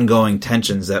the ongoing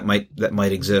tensions that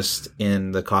might exist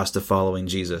in the cost of following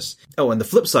Jesus. Oh, and the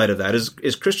flip side of that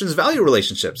is Christians value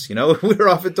relationships. You know, we're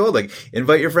often told, like,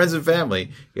 invite your friends and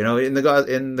family. You know, in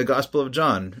the Gospel of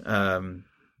John,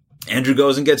 Andrew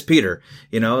goes and gets Peter.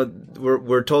 You know,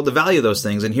 we're told to value those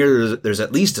things, and here there's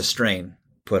at least a strain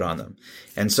put on them.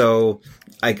 And so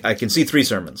I can see 3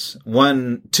 sermons.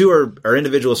 2 are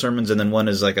individual sermons, and then one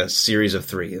is like a series of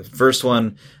 3. The first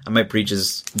one I might preach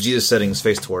is Jesus setting his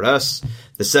face toward us.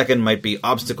 The second might be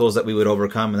obstacles that we would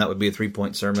overcome, and that would be a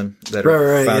 3-point sermon that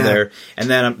are found there.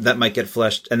 And then that might get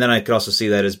fleshed. And then I could also see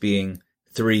that as being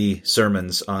 3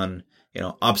 sermons on, you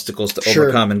know, obstacles to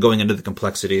overcome and going into the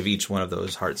complexity of each one of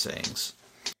those hard sayings.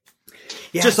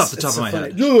 Yeah, just off the top of my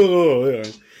head.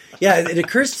 Yeah, it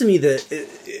occurs to me that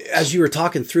as you were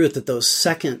talking through it, that those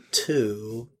second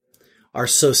 2 are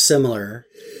so similar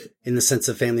in the sense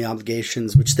of family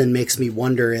obligations, which then makes me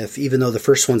wonder if, even though the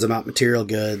first one's about material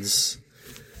goods,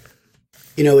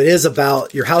 you know, it is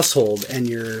about your household and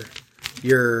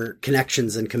your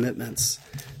connections and commitments.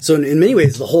 So in many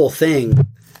ways, the whole thing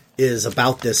is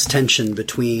about this tension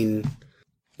between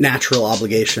natural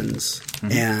obligations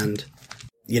and,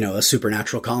 you know, a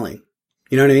supernatural calling.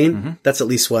 You know what I mean? That's at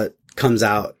least what comes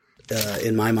out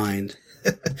in my mind.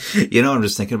 You know what I'm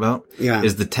just thinking about? Yeah.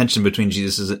 Is the tension between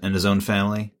Jesus and his own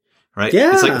family, right?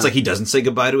 Yeah. It's like he doesn't say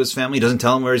goodbye to his family. He doesn't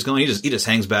tell him where he's going. He just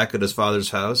hangs back at his father's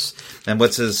house. And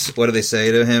what do they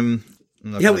say to him?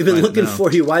 Yeah, we've been looking for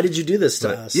you. Why did you do this to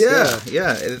us? Yeah.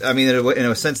 I mean, in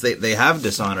a sense, they have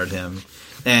dishonored him.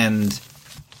 And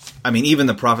I mean, even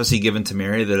the prophecy given to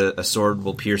Mary that a sword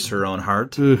will pierce her own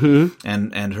heart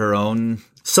and her own.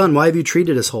 Son, why have you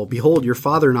treated us whole? Behold, your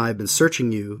father and I have been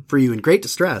searching for you in great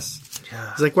distress.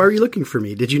 Yeah. He's like, why are you looking for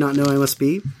me? Did you not know I must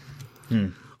be?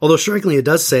 Although strikingly, it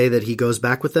does say that he goes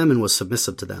back with them and was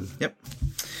submissive to them. Yep.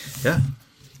 Yeah.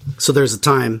 So there's a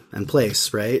time and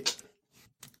place, right?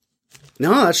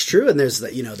 No, that's true. And there's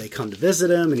that, you know, they come to visit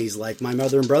him and he's like, my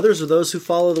mother and brothers are those who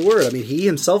follow the word. I mean, he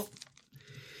himself,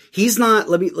 he's not,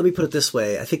 let me put it this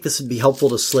way. I think this would be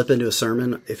helpful to slip into a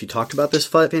sermon if you talked about this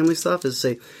family stuff, is to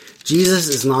say, Jesus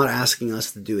is not asking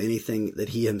us to do anything that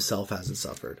he himself hasn't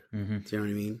suffered. Do you know what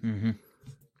I mean?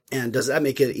 And does that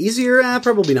make it easier?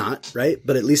 Probably not, right?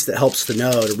 But at least it helps to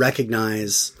know, to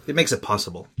recognize. It makes it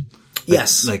possible.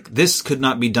 Yes. Like this could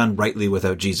not be done rightly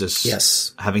without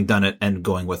Jesus having done it and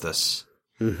going with us.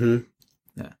 Yeah.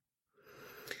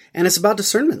 And it's about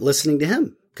discernment, listening to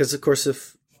him. Because, of course,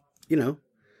 if, you know,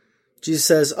 Jesus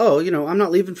says, oh, you know, I'm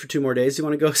not leaving for 2 more days. You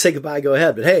want to go say goodbye? Go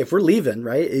ahead. But hey, if we're leaving,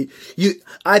 right?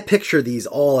 I picture these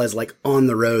all as like on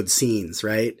the road scenes,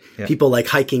 right? Yeah. People like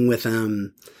hiking with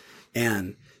him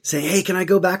and saying, hey, can I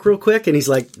go back real quick? And he's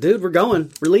like, dude, we're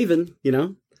going. We're leaving, you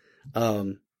know?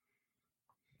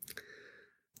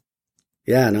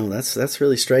 Yeah, no, that's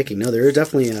really striking. No, there are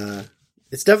definitely,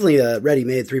 it's definitely a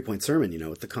ready-made 3-point sermon, you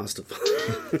know, with the cost of,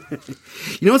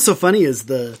 you know, what's so funny is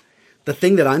the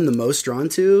thing that I'm the most drawn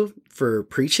to for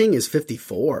preaching is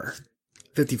 54,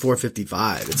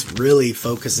 55. It's really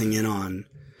focusing in on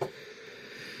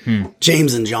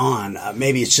James and John.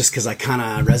 Maybe it's just because I kind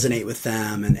of resonate with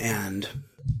them, and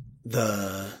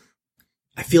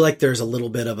I feel like there's a little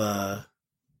bit of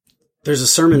there's a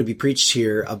sermon to be preached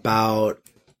here about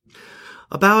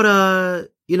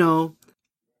you know,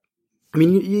 I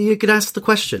mean, you could ask the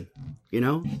question, you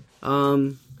know,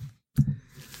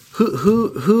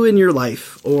 who in your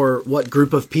life, or what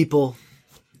group of people,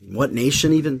 what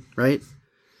nation even, right?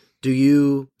 Do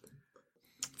you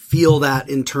feel that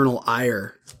internal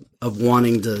ire of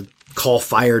wanting to call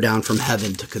fire down from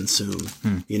heaven to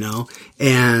consume, you know?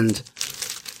 And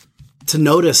to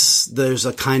notice there's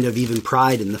a kind of even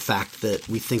pride in the fact that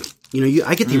we think, you know,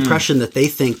 I get the impression that they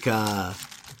think that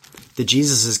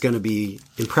Jesus is going to be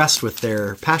impressed with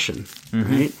their passion,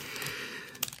 right?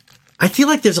 I feel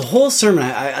like there's a whole sermon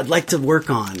I'd like to work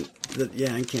on.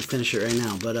 Yeah, I can't finish it right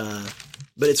now, but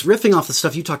it's riffing off the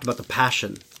stuff you talked about, the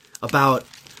passion, about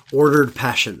ordered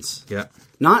passions. Yeah.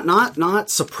 Not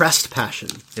suppressed passion.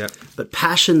 Yeah. But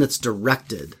passion that's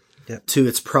directed to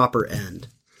its proper end.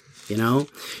 You know,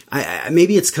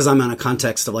 maybe it's because I'm on a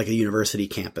context of like a university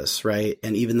campus, right?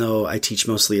 And even though I teach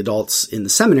mostly adults in the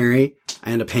seminary,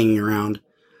 I end up hanging around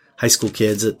high school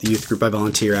kids at the youth group I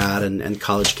volunteer at, and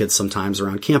college kids sometimes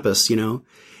around campus, you know,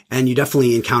 and you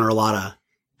definitely encounter a lot of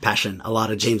passion, a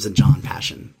lot of James and John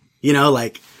passion, you know,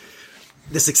 like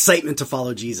this excitement to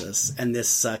follow Jesus, and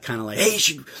this kind of like, hey,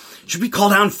 should we call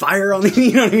down fire on the,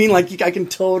 you know what I mean? Like I can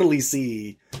totally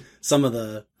see some of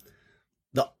the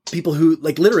people who,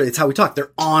 like, literally, it's how we talk.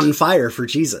 They're on fire for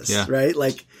Jesus, right?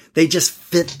 Like they just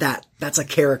fit that. That's a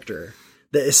character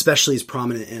that especially is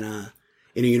prominent in a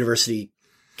university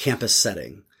campus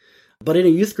setting, but in a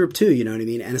youth group too, you know what I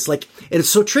mean? And it's like, and it's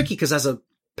so tricky because as a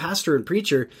pastor and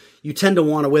preacher, you tend to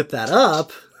want to whip that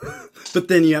up, but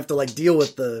then you have to like deal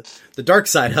with the dark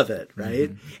side of it,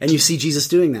 right? And you see Jesus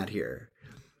doing that here.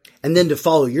 And then to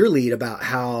follow your lead about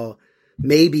how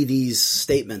maybe these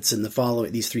statements in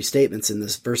these three statements in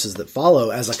this verses that follow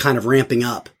as a kind of ramping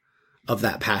up of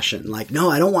that passion. Like,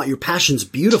 no, I don't want your passion's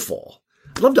beautiful.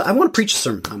 I want to preach a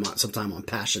sermon sometime on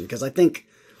passion, because I think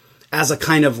as a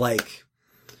kind of like,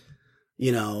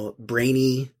 you know,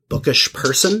 brainy, bookish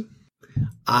person,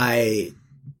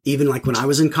 even like when I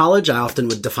was in college, I often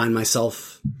would define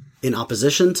myself in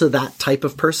opposition to that type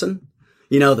of person.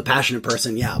 You know, the passionate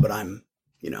person, yeah, but I'm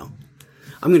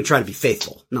going to try to be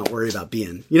faithful, not worry about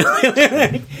being, you know,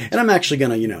 and I'm actually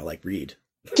going to, you know, like read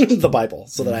the Bible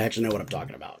so that I actually know what I'm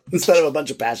talking about instead of a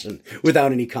bunch of passion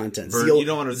without any content.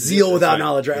 Zeal without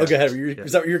knowledge, right? Okay,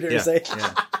 is that what you're going to say?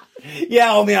 Yeah.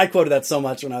 Yeah, I mean, I quoted that so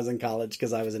much when I was in college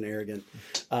because I was an arrogant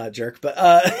jerk. But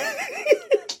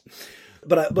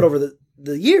but over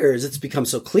the years, it's become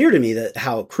so clear to me that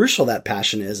how crucial that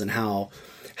passion is, and how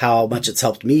much it's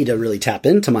helped me to really tap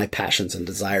into my passions and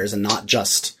desires, and not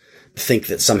just think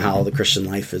that somehow the Christian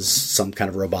life is some kind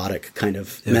of robotic kind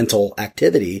of mental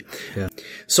activity. Yeah.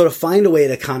 So to find a way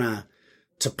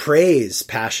to praise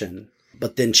passion,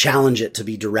 but then challenge it to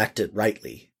be directed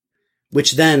rightly,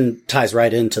 which then ties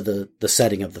right into the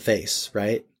setting of the face,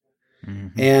 right?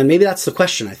 Mm-hmm. And maybe that's the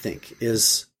question, I think,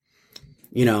 is,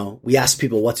 you know, we ask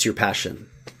people, what's your passion?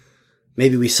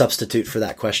 Maybe we substitute for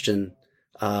that question,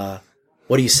 what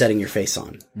are you setting your face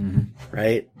on? Mm-hmm.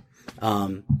 Right?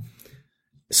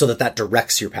 So that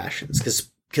directs your passions.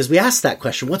 Because we ask that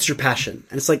question, what's your passion?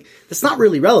 And it's like, it's not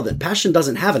really relevant. Passion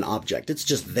doesn't have an object. It's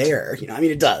just there. You know, I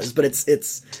mean, it does, but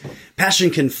it's passion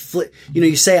can flip. You know,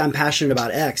 you say I'm passionate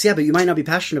about X. Yeah, but you might not be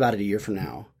passionate about it a year from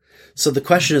now. So the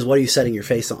question is, what are you setting your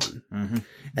face on? Mm-hmm.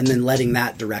 And then letting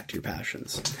that direct your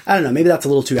passions. I don't know. Maybe that's a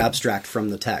little too abstract from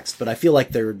the text, but I feel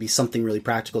like there would be something really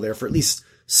practical there for at least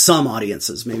some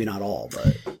audiences. Maybe not all,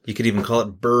 but you could even call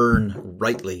it burn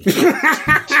rightly.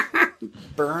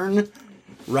 Burn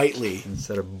rightly.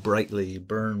 Instead of brightly,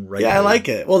 burn rightly. Yeah, I like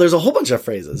it. Well, there's a whole bunch of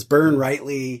phrases. Burn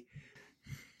rightly.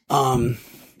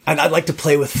 I'd like to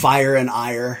play with fire and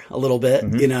ire a little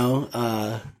bit, you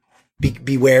know.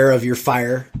 Beware of your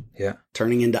fire. Yeah.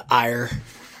 Turning into ire.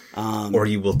 Or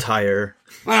you will tire.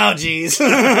 Oh, geez.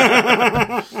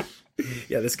 Yeah,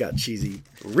 this got cheesy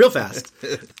real fast.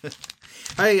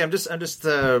 I'm just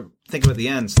thinking about the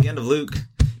end. So the end of Luke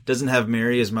doesn't have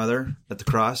Mary, his mother, at the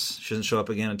cross. She doesn't show up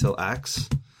again until Acts.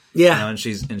 Yeah. You know, and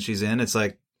she's in. It's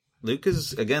like Luke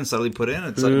is again subtly put in.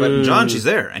 It's like, but in John, she's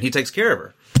there and he takes care of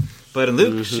her. But in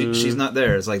Luke, she's not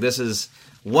there. It's like, this is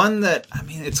one that, I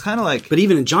mean, it's kind of like. But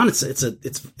even in John, it's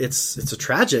a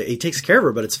tragic. He takes care of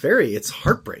her, but it's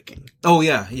heartbreaking. Oh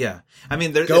yeah, yeah. I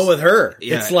mean, go with her.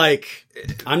 Yeah. It's like,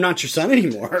 I'm not your son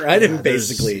anymore, right? And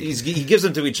basically, he gives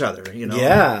them to each other. You know.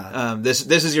 Yeah. This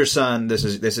is your son. This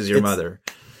is your mother.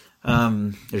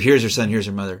 Here's your son, here's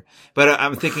your mother. But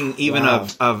I'm thinking even Wow.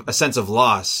 of a sense of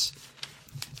loss.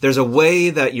 There's a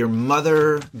way that your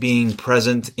mother being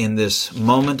present in this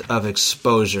moment of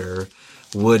exposure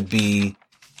would be,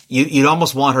 you'd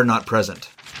almost want her not present.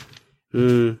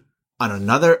 Mm.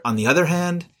 On the other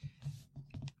hand,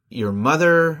 your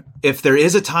mother, if there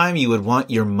is a time you would want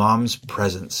your mom's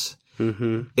presence,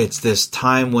 Mm-hmm. it's this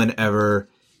time whenever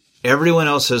everyone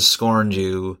else has scorned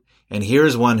you, and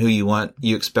here's one who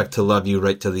you expect to love you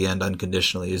right to the end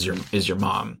unconditionally is your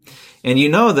mom. And you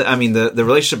know that, I mean, the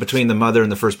relationship between the mother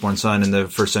and the firstborn son in the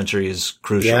first century is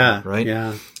crucial, right?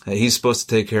 Yeah. He's supposed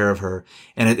to take care of her.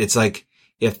 And it's like,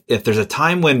 if there's a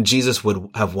time when Jesus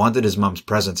would have wanted his mom's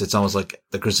presence, it's almost like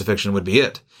the crucifixion would be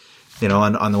it,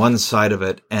 on the one side of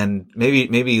it. And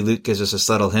maybe Luke gives us a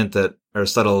subtle hint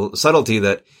subtlety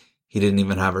that he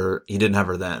didn't have her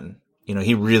then.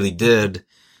 He really did.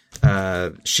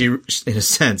 She, in a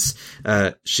sense,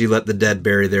 she let the dead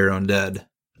bury their own dead.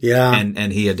 Yeah.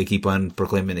 And he had to keep on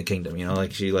proclaiming the kingdom,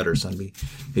 like she let her son be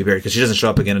buried, because she doesn't show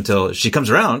up again until she comes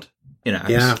around.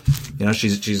 Yeah.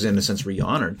 She's in a sense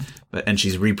re-honored, and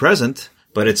she's re-present,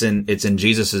 but it's in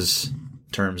Jesus's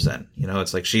terms then.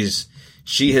 It's like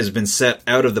she has been set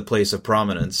out of the place of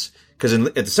prominence, because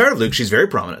at the start of Luke, she's very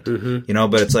prominent, Mm-hmm.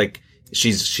 but it's like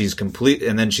she's complete,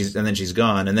 and then she's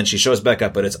gone, and then she shows back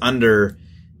up, but it's under,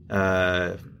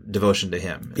 devotion to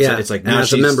him. It's like now as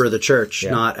she's a member of the church,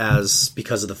 Yeah. not as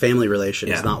because of the family relation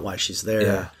is Yeah. not why she's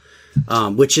there.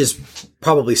 Which is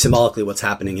probably symbolically what's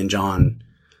happening in John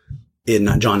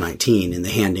 19 in the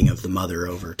handing of the mother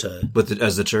over to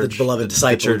as the church, the beloved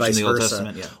disciple, the church vice in the Old versa.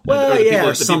 Testament, yeah. Well, Or the yeah, people,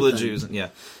 the something. Jews, yeah.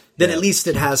 Then at least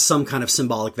it has some kind of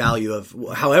symbolic value of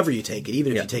however you take it.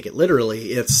 Even if you take it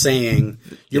literally, it's saying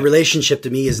your relationship to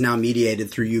me is now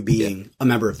mediated through you being a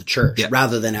member of the church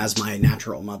rather than as my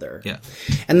natural mother. Yeah.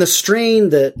 And the strain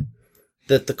that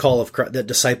the call of Christ, that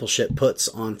discipleship puts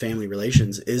on family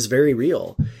relations is very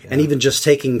real. And even just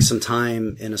taking some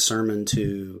time in a sermon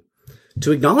to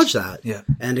acknowledge that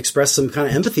and express some kind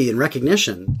of empathy and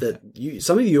recognition that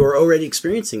some of you are already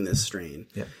experiencing this strain.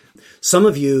 Yeah. Some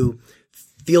of you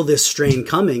feel this strain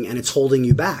coming and it's holding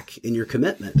you back in your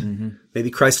commitment. Mm-hmm.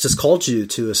 Maybe Christ has called you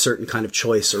to a certain kind of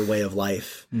choice or way of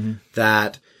life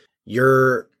that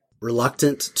you're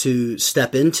reluctant to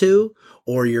step into,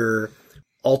 or you're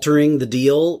altering the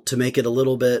deal to make it a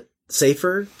little bit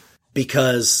safer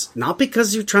not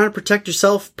because you're trying to protect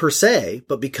yourself per se,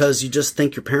 but because you just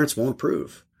think your parents won't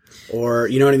approve, or,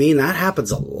 you know what I mean? That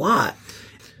happens a lot.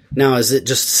 Now, is it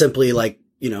just simply like,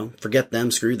 forget them,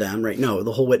 screw them, right? No,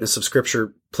 the whole witness of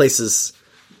Scripture places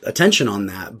attention on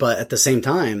that. But at the same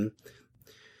time,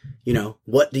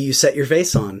 what do you set your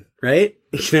face on, right?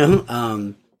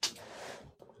 I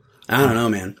don't know,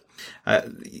 man.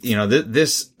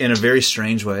 This in a very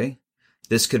strange way,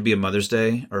 this could be a Mother's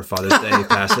Day or a Father's Day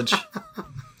passage.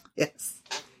 Yes.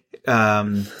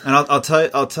 And I'll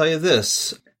tell you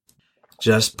this,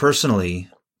 just personally,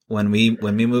 when we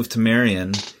moved to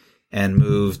Marion and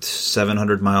moved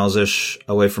 700 miles-ish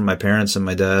away from my parents, and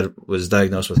my dad was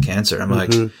diagnosed with cancer, I'm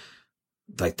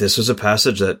like this was a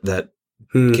passage that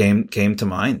came to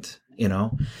mind,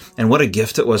 and what a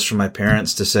gift it was for my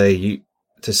parents to say,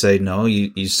 no,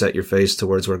 you set your face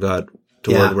towards where God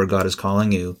is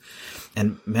calling you.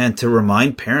 And man, to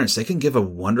remind parents, they can give a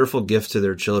wonderful gift to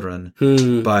their children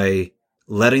by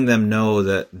letting them know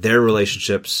that their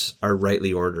relationships are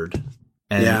rightly ordered.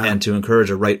 And to encourage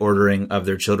a right ordering of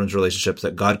their children's relationships,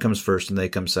 that God comes first and they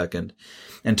come second.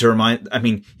 And to remind,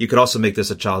 you could also make this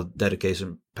a child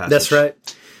dedication passage. That's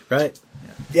right. Right.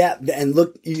 Yeah. And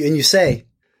look, and you say,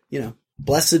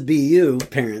 blessed be you,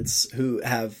 parents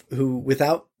who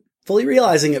without fully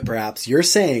realizing it, perhaps you're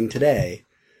saying today,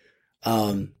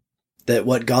 that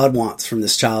what God wants from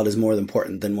this child is more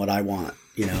important than what I want,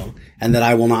 and that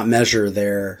I will not measure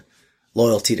their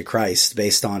loyalty to Christ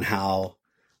based on how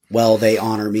well they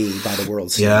honor me by the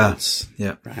world's standards.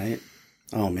 Yeah. Right.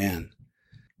 Oh man.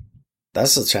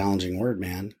 That's a challenging word,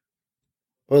 man.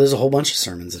 Well, there's a whole bunch of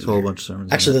sermons.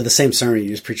 Actually, they're the same sermon. You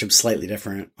just preach them slightly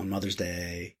different on Mother's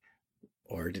Day,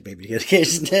 or maybe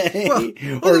Dedication Day,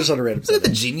 or just on a random. Look at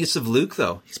the genius of Luke,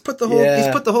 though. He's put the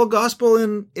whole gospel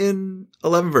in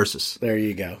 11 verses. There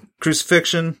you go.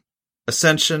 Crucifixion,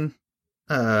 ascension,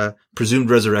 presumed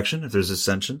resurrection, if there's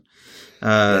ascension,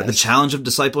 the challenge of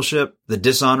discipleship, the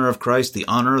dishonor of Christ, the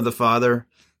honor of the Father.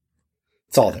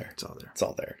 It's all there. It's all there. It's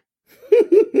all there.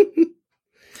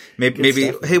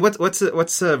 Maybe hey, what's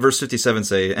verse 57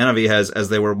 say? NIV has, as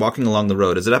they were walking along the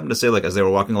road. Does it happen to say like as they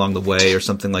were walking along the way or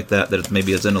something like that? That it's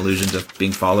maybe it's an allusion to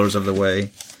being followers of the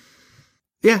way.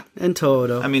 Yeah, in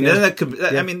toto. That could.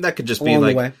 I mean, that could just be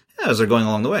along like, the way. as they're going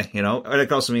along the way, you know. Or it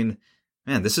could also mean,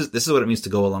 man, this is what it means to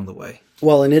go along the way.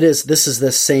 Well, and this is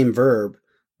this same verb,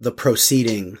 the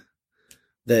proceeding,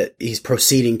 that he's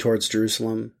proceeding towards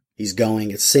Jerusalem. He's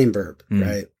going. It's the same verb,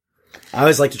 right? I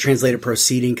always like to translate it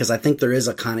proceeding because I think there is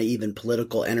a kind of even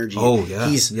political energy. Oh, yeah.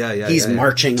 He's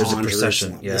marching There's on a procession.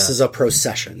 Jerusalem. Yeah. This is a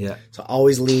procession. Yeah. So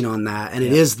always lean on that. And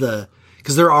it is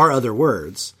because there are other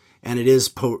words, and it is,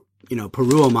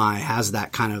 peruomai has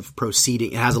that kind of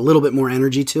proceeding. It has a little bit more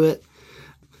energy to it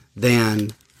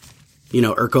than,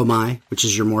 erkomai, which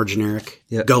is your more generic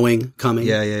going, coming.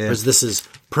 Yeah. Whereas this is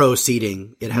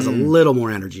proceeding. It has a little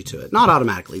more energy to it. Not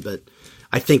automatically, but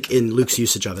I think in Luke's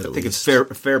usage of it, I think it's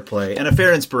fair play and a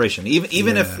fair inspiration.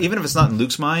 Even if it's not in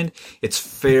Luke's mind, it's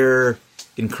fair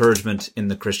encouragement in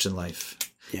the Christian life.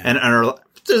 Yeah. And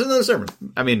there's another sermon.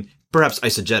 I mean, perhaps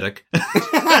eisegetic,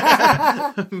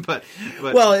 but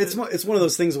well, it's one of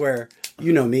those things where,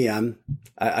 you know me,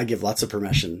 I give lots of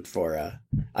permission for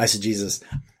eisegesis.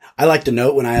 I like to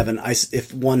note when I have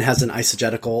if one has an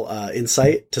eisegetical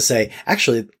insight to say,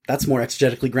 actually, that's more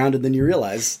exegetically grounded than you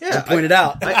realize. Yeah, point it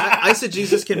out.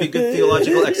 Eisegesis can be good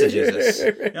theological exegesis.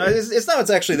 It's not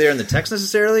what's actually there in the text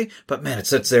necessarily, but man,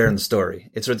 it's what's there in the story.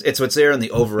 It's what's there in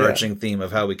the overarching theme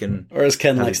of how we can. Or as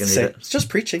Ken likes to say, it's just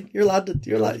preaching. You're allowed to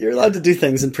do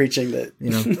things in preaching that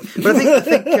But I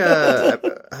think.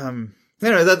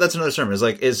 That's another sermon.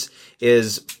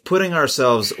 Is putting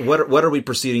ourselves. What are we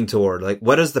proceeding toward? Like,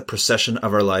 what is the procession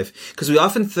of our life? Because we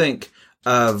often think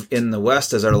of in the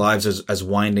West as our lives as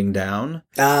winding down,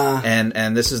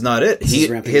 and this is not it.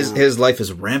 His life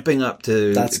is ramping up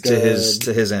to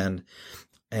his end,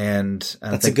 and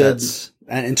that's a good.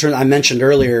 In turn, I mentioned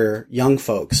earlier young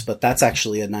folks, but that's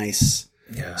actually a nice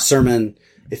sermon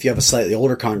if you have a slightly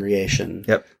older congregation.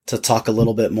 To talk a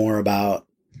little bit more about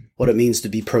what it means to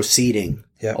be proceeding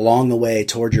along the way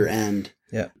toward your end.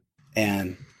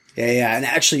 And and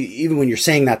actually, even when you're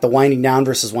saying that, the winding down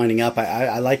versus winding up,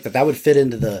 I like that. That would fit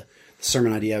into the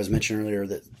sermon idea I was mentioning earlier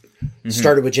that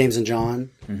started with James and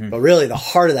John. But really, the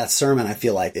heart of that sermon, I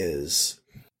feel like, is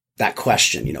that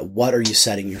question, what are you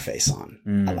setting your face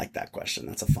on? I like that question.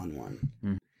 That's a fun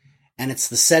one. And it's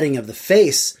the setting of the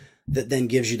face that then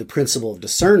gives you the principle of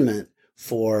discernment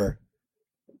for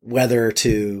whether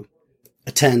to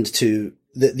attend to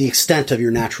the extent of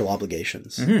your natural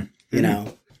obligations,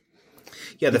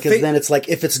 Yeah, because then it's like,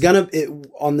 if it's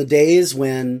on the days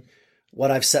when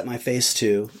what I've set my face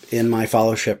to in my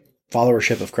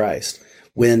followership of Christ,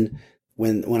 when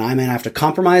I may have to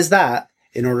compromise that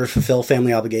in order to fulfill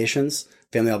family obligations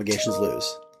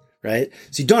lose, right?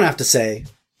 So you don't have to say,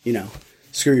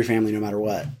 screw your family no matter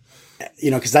what,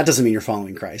 because that doesn't mean you're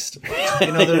following Christ.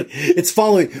 It's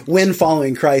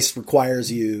following Christ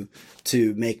requires you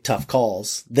to make tough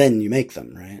calls, then you make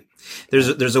them, right?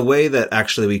 There's a way that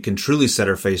actually we can truly set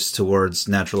our face towards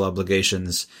natural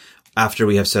obligations after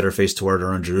we have set our face toward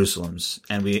our own Jerusalems,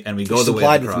 and we go the way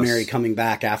of the cross. With Mary coming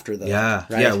back after the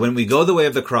right? When we go the way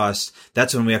of the cross,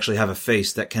 that's when we actually have a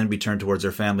face that can be turned towards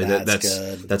our family.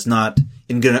 That's not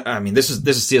in good. I mean, this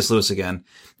is C.S. Lewis again.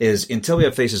 Is until we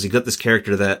have faces, he got this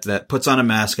character that puts on a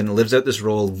mask and lives out this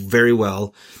role very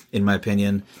well, in my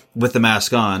opinion, with the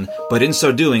mask on, but in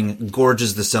so doing,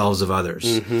 gorges the selves of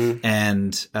others.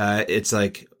 And it's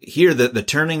like here the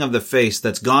turning of the face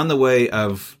that's gone the way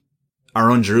of our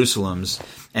own Jerusalems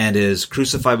and is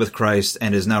crucified with Christ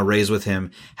and is now raised with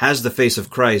him, has the face of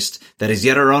Christ that is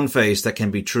yet our own face that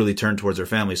can be truly turned towards our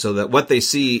family, so that what they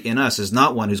see in us is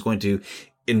not one who's going to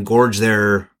engorge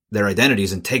their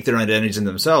identities and take their identities in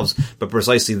themselves, but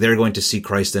precisely they're going to see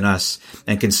Christ in us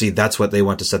and can see that's what they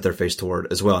want to set their face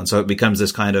toward as well. And so it becomes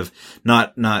this kind of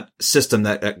not system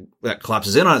that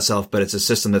collapses in on itself, but it's a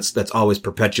system that's always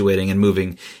perpetuating and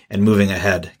moving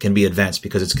ahead, can be advanced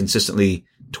because it's consistently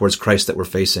towards Christ that we're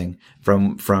facing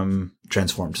from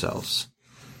transformed selves.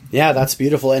 Yeah, that's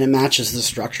beautiful. And it matches the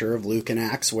structure of Luke and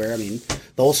Acts, where, the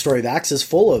whole story of Acts is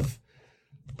full of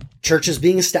churches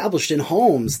being established in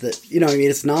homes that, it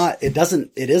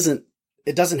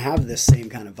doesn't have this same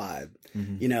kind of vibe,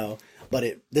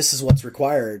 but this is what's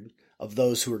required of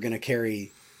those who are going to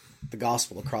carry the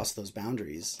gospel across those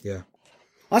boundaries. Yeah.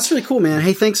 Well, that's really cool, man.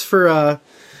 Hey, thanks for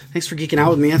geeking out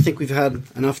with me. I think we've had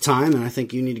enough time, and I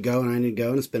think you need to go and I need to go,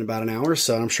 and it's been about an hour,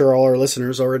 so I'm sure all our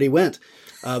listeners already went.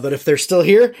 But if they're still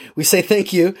here, we say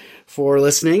thank you for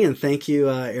listening, and thank you,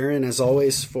 Aaron, as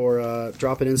always, for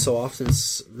dropping in so often.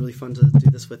 It's really fun to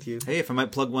do this with you. Hey, if I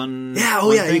might plug one.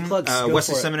 Any plugs.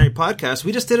 Wesley Seminary podcast.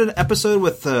 We just did an episode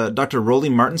with Dr. Rolly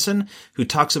Martinson, who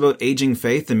talks about aging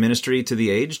faith and ministry to the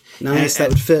aged. Nice, that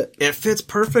would fit. It fits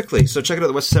perfectly. So check it out,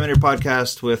 the Wesley Seminary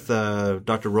podcast with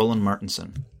Dr. Roland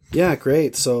Martinson. Yeah,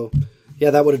 great. So, Yeah,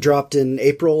 that would have dropped in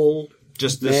April.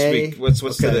 Just this May. week. What's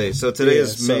Okay. today? So today Yeah,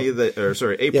 is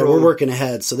April. Yeah, we're working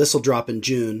ahead, so this will drop in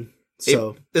June.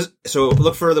 So So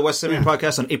look for the West Seminary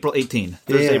podcast on April 18.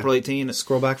 Thursday, Yeah. April 18.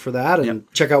 scroll back for that and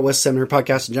check out West Seminary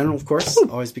Podcast in general, of course.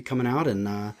 Always be coming out.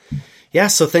 And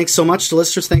so thanks so much to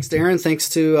listeners. Thanks to Aaron. Thanks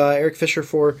to Eric Fisher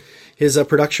for his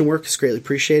production work. It's greatly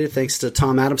appreciated. Thanks to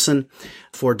Tom Adamson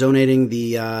for donating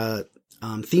the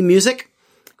theme music.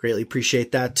 Greatly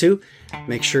appreciate that too.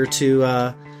 Make sure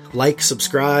to like,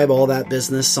 subscribe, all that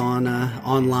business on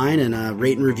online, and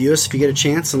rate and review us if you get a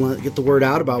chance, and get the word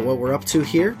out about what we're up to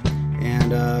here.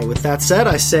 And with that said,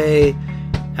 I say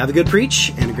have a good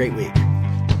preach and a great week.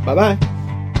 Bye-bye.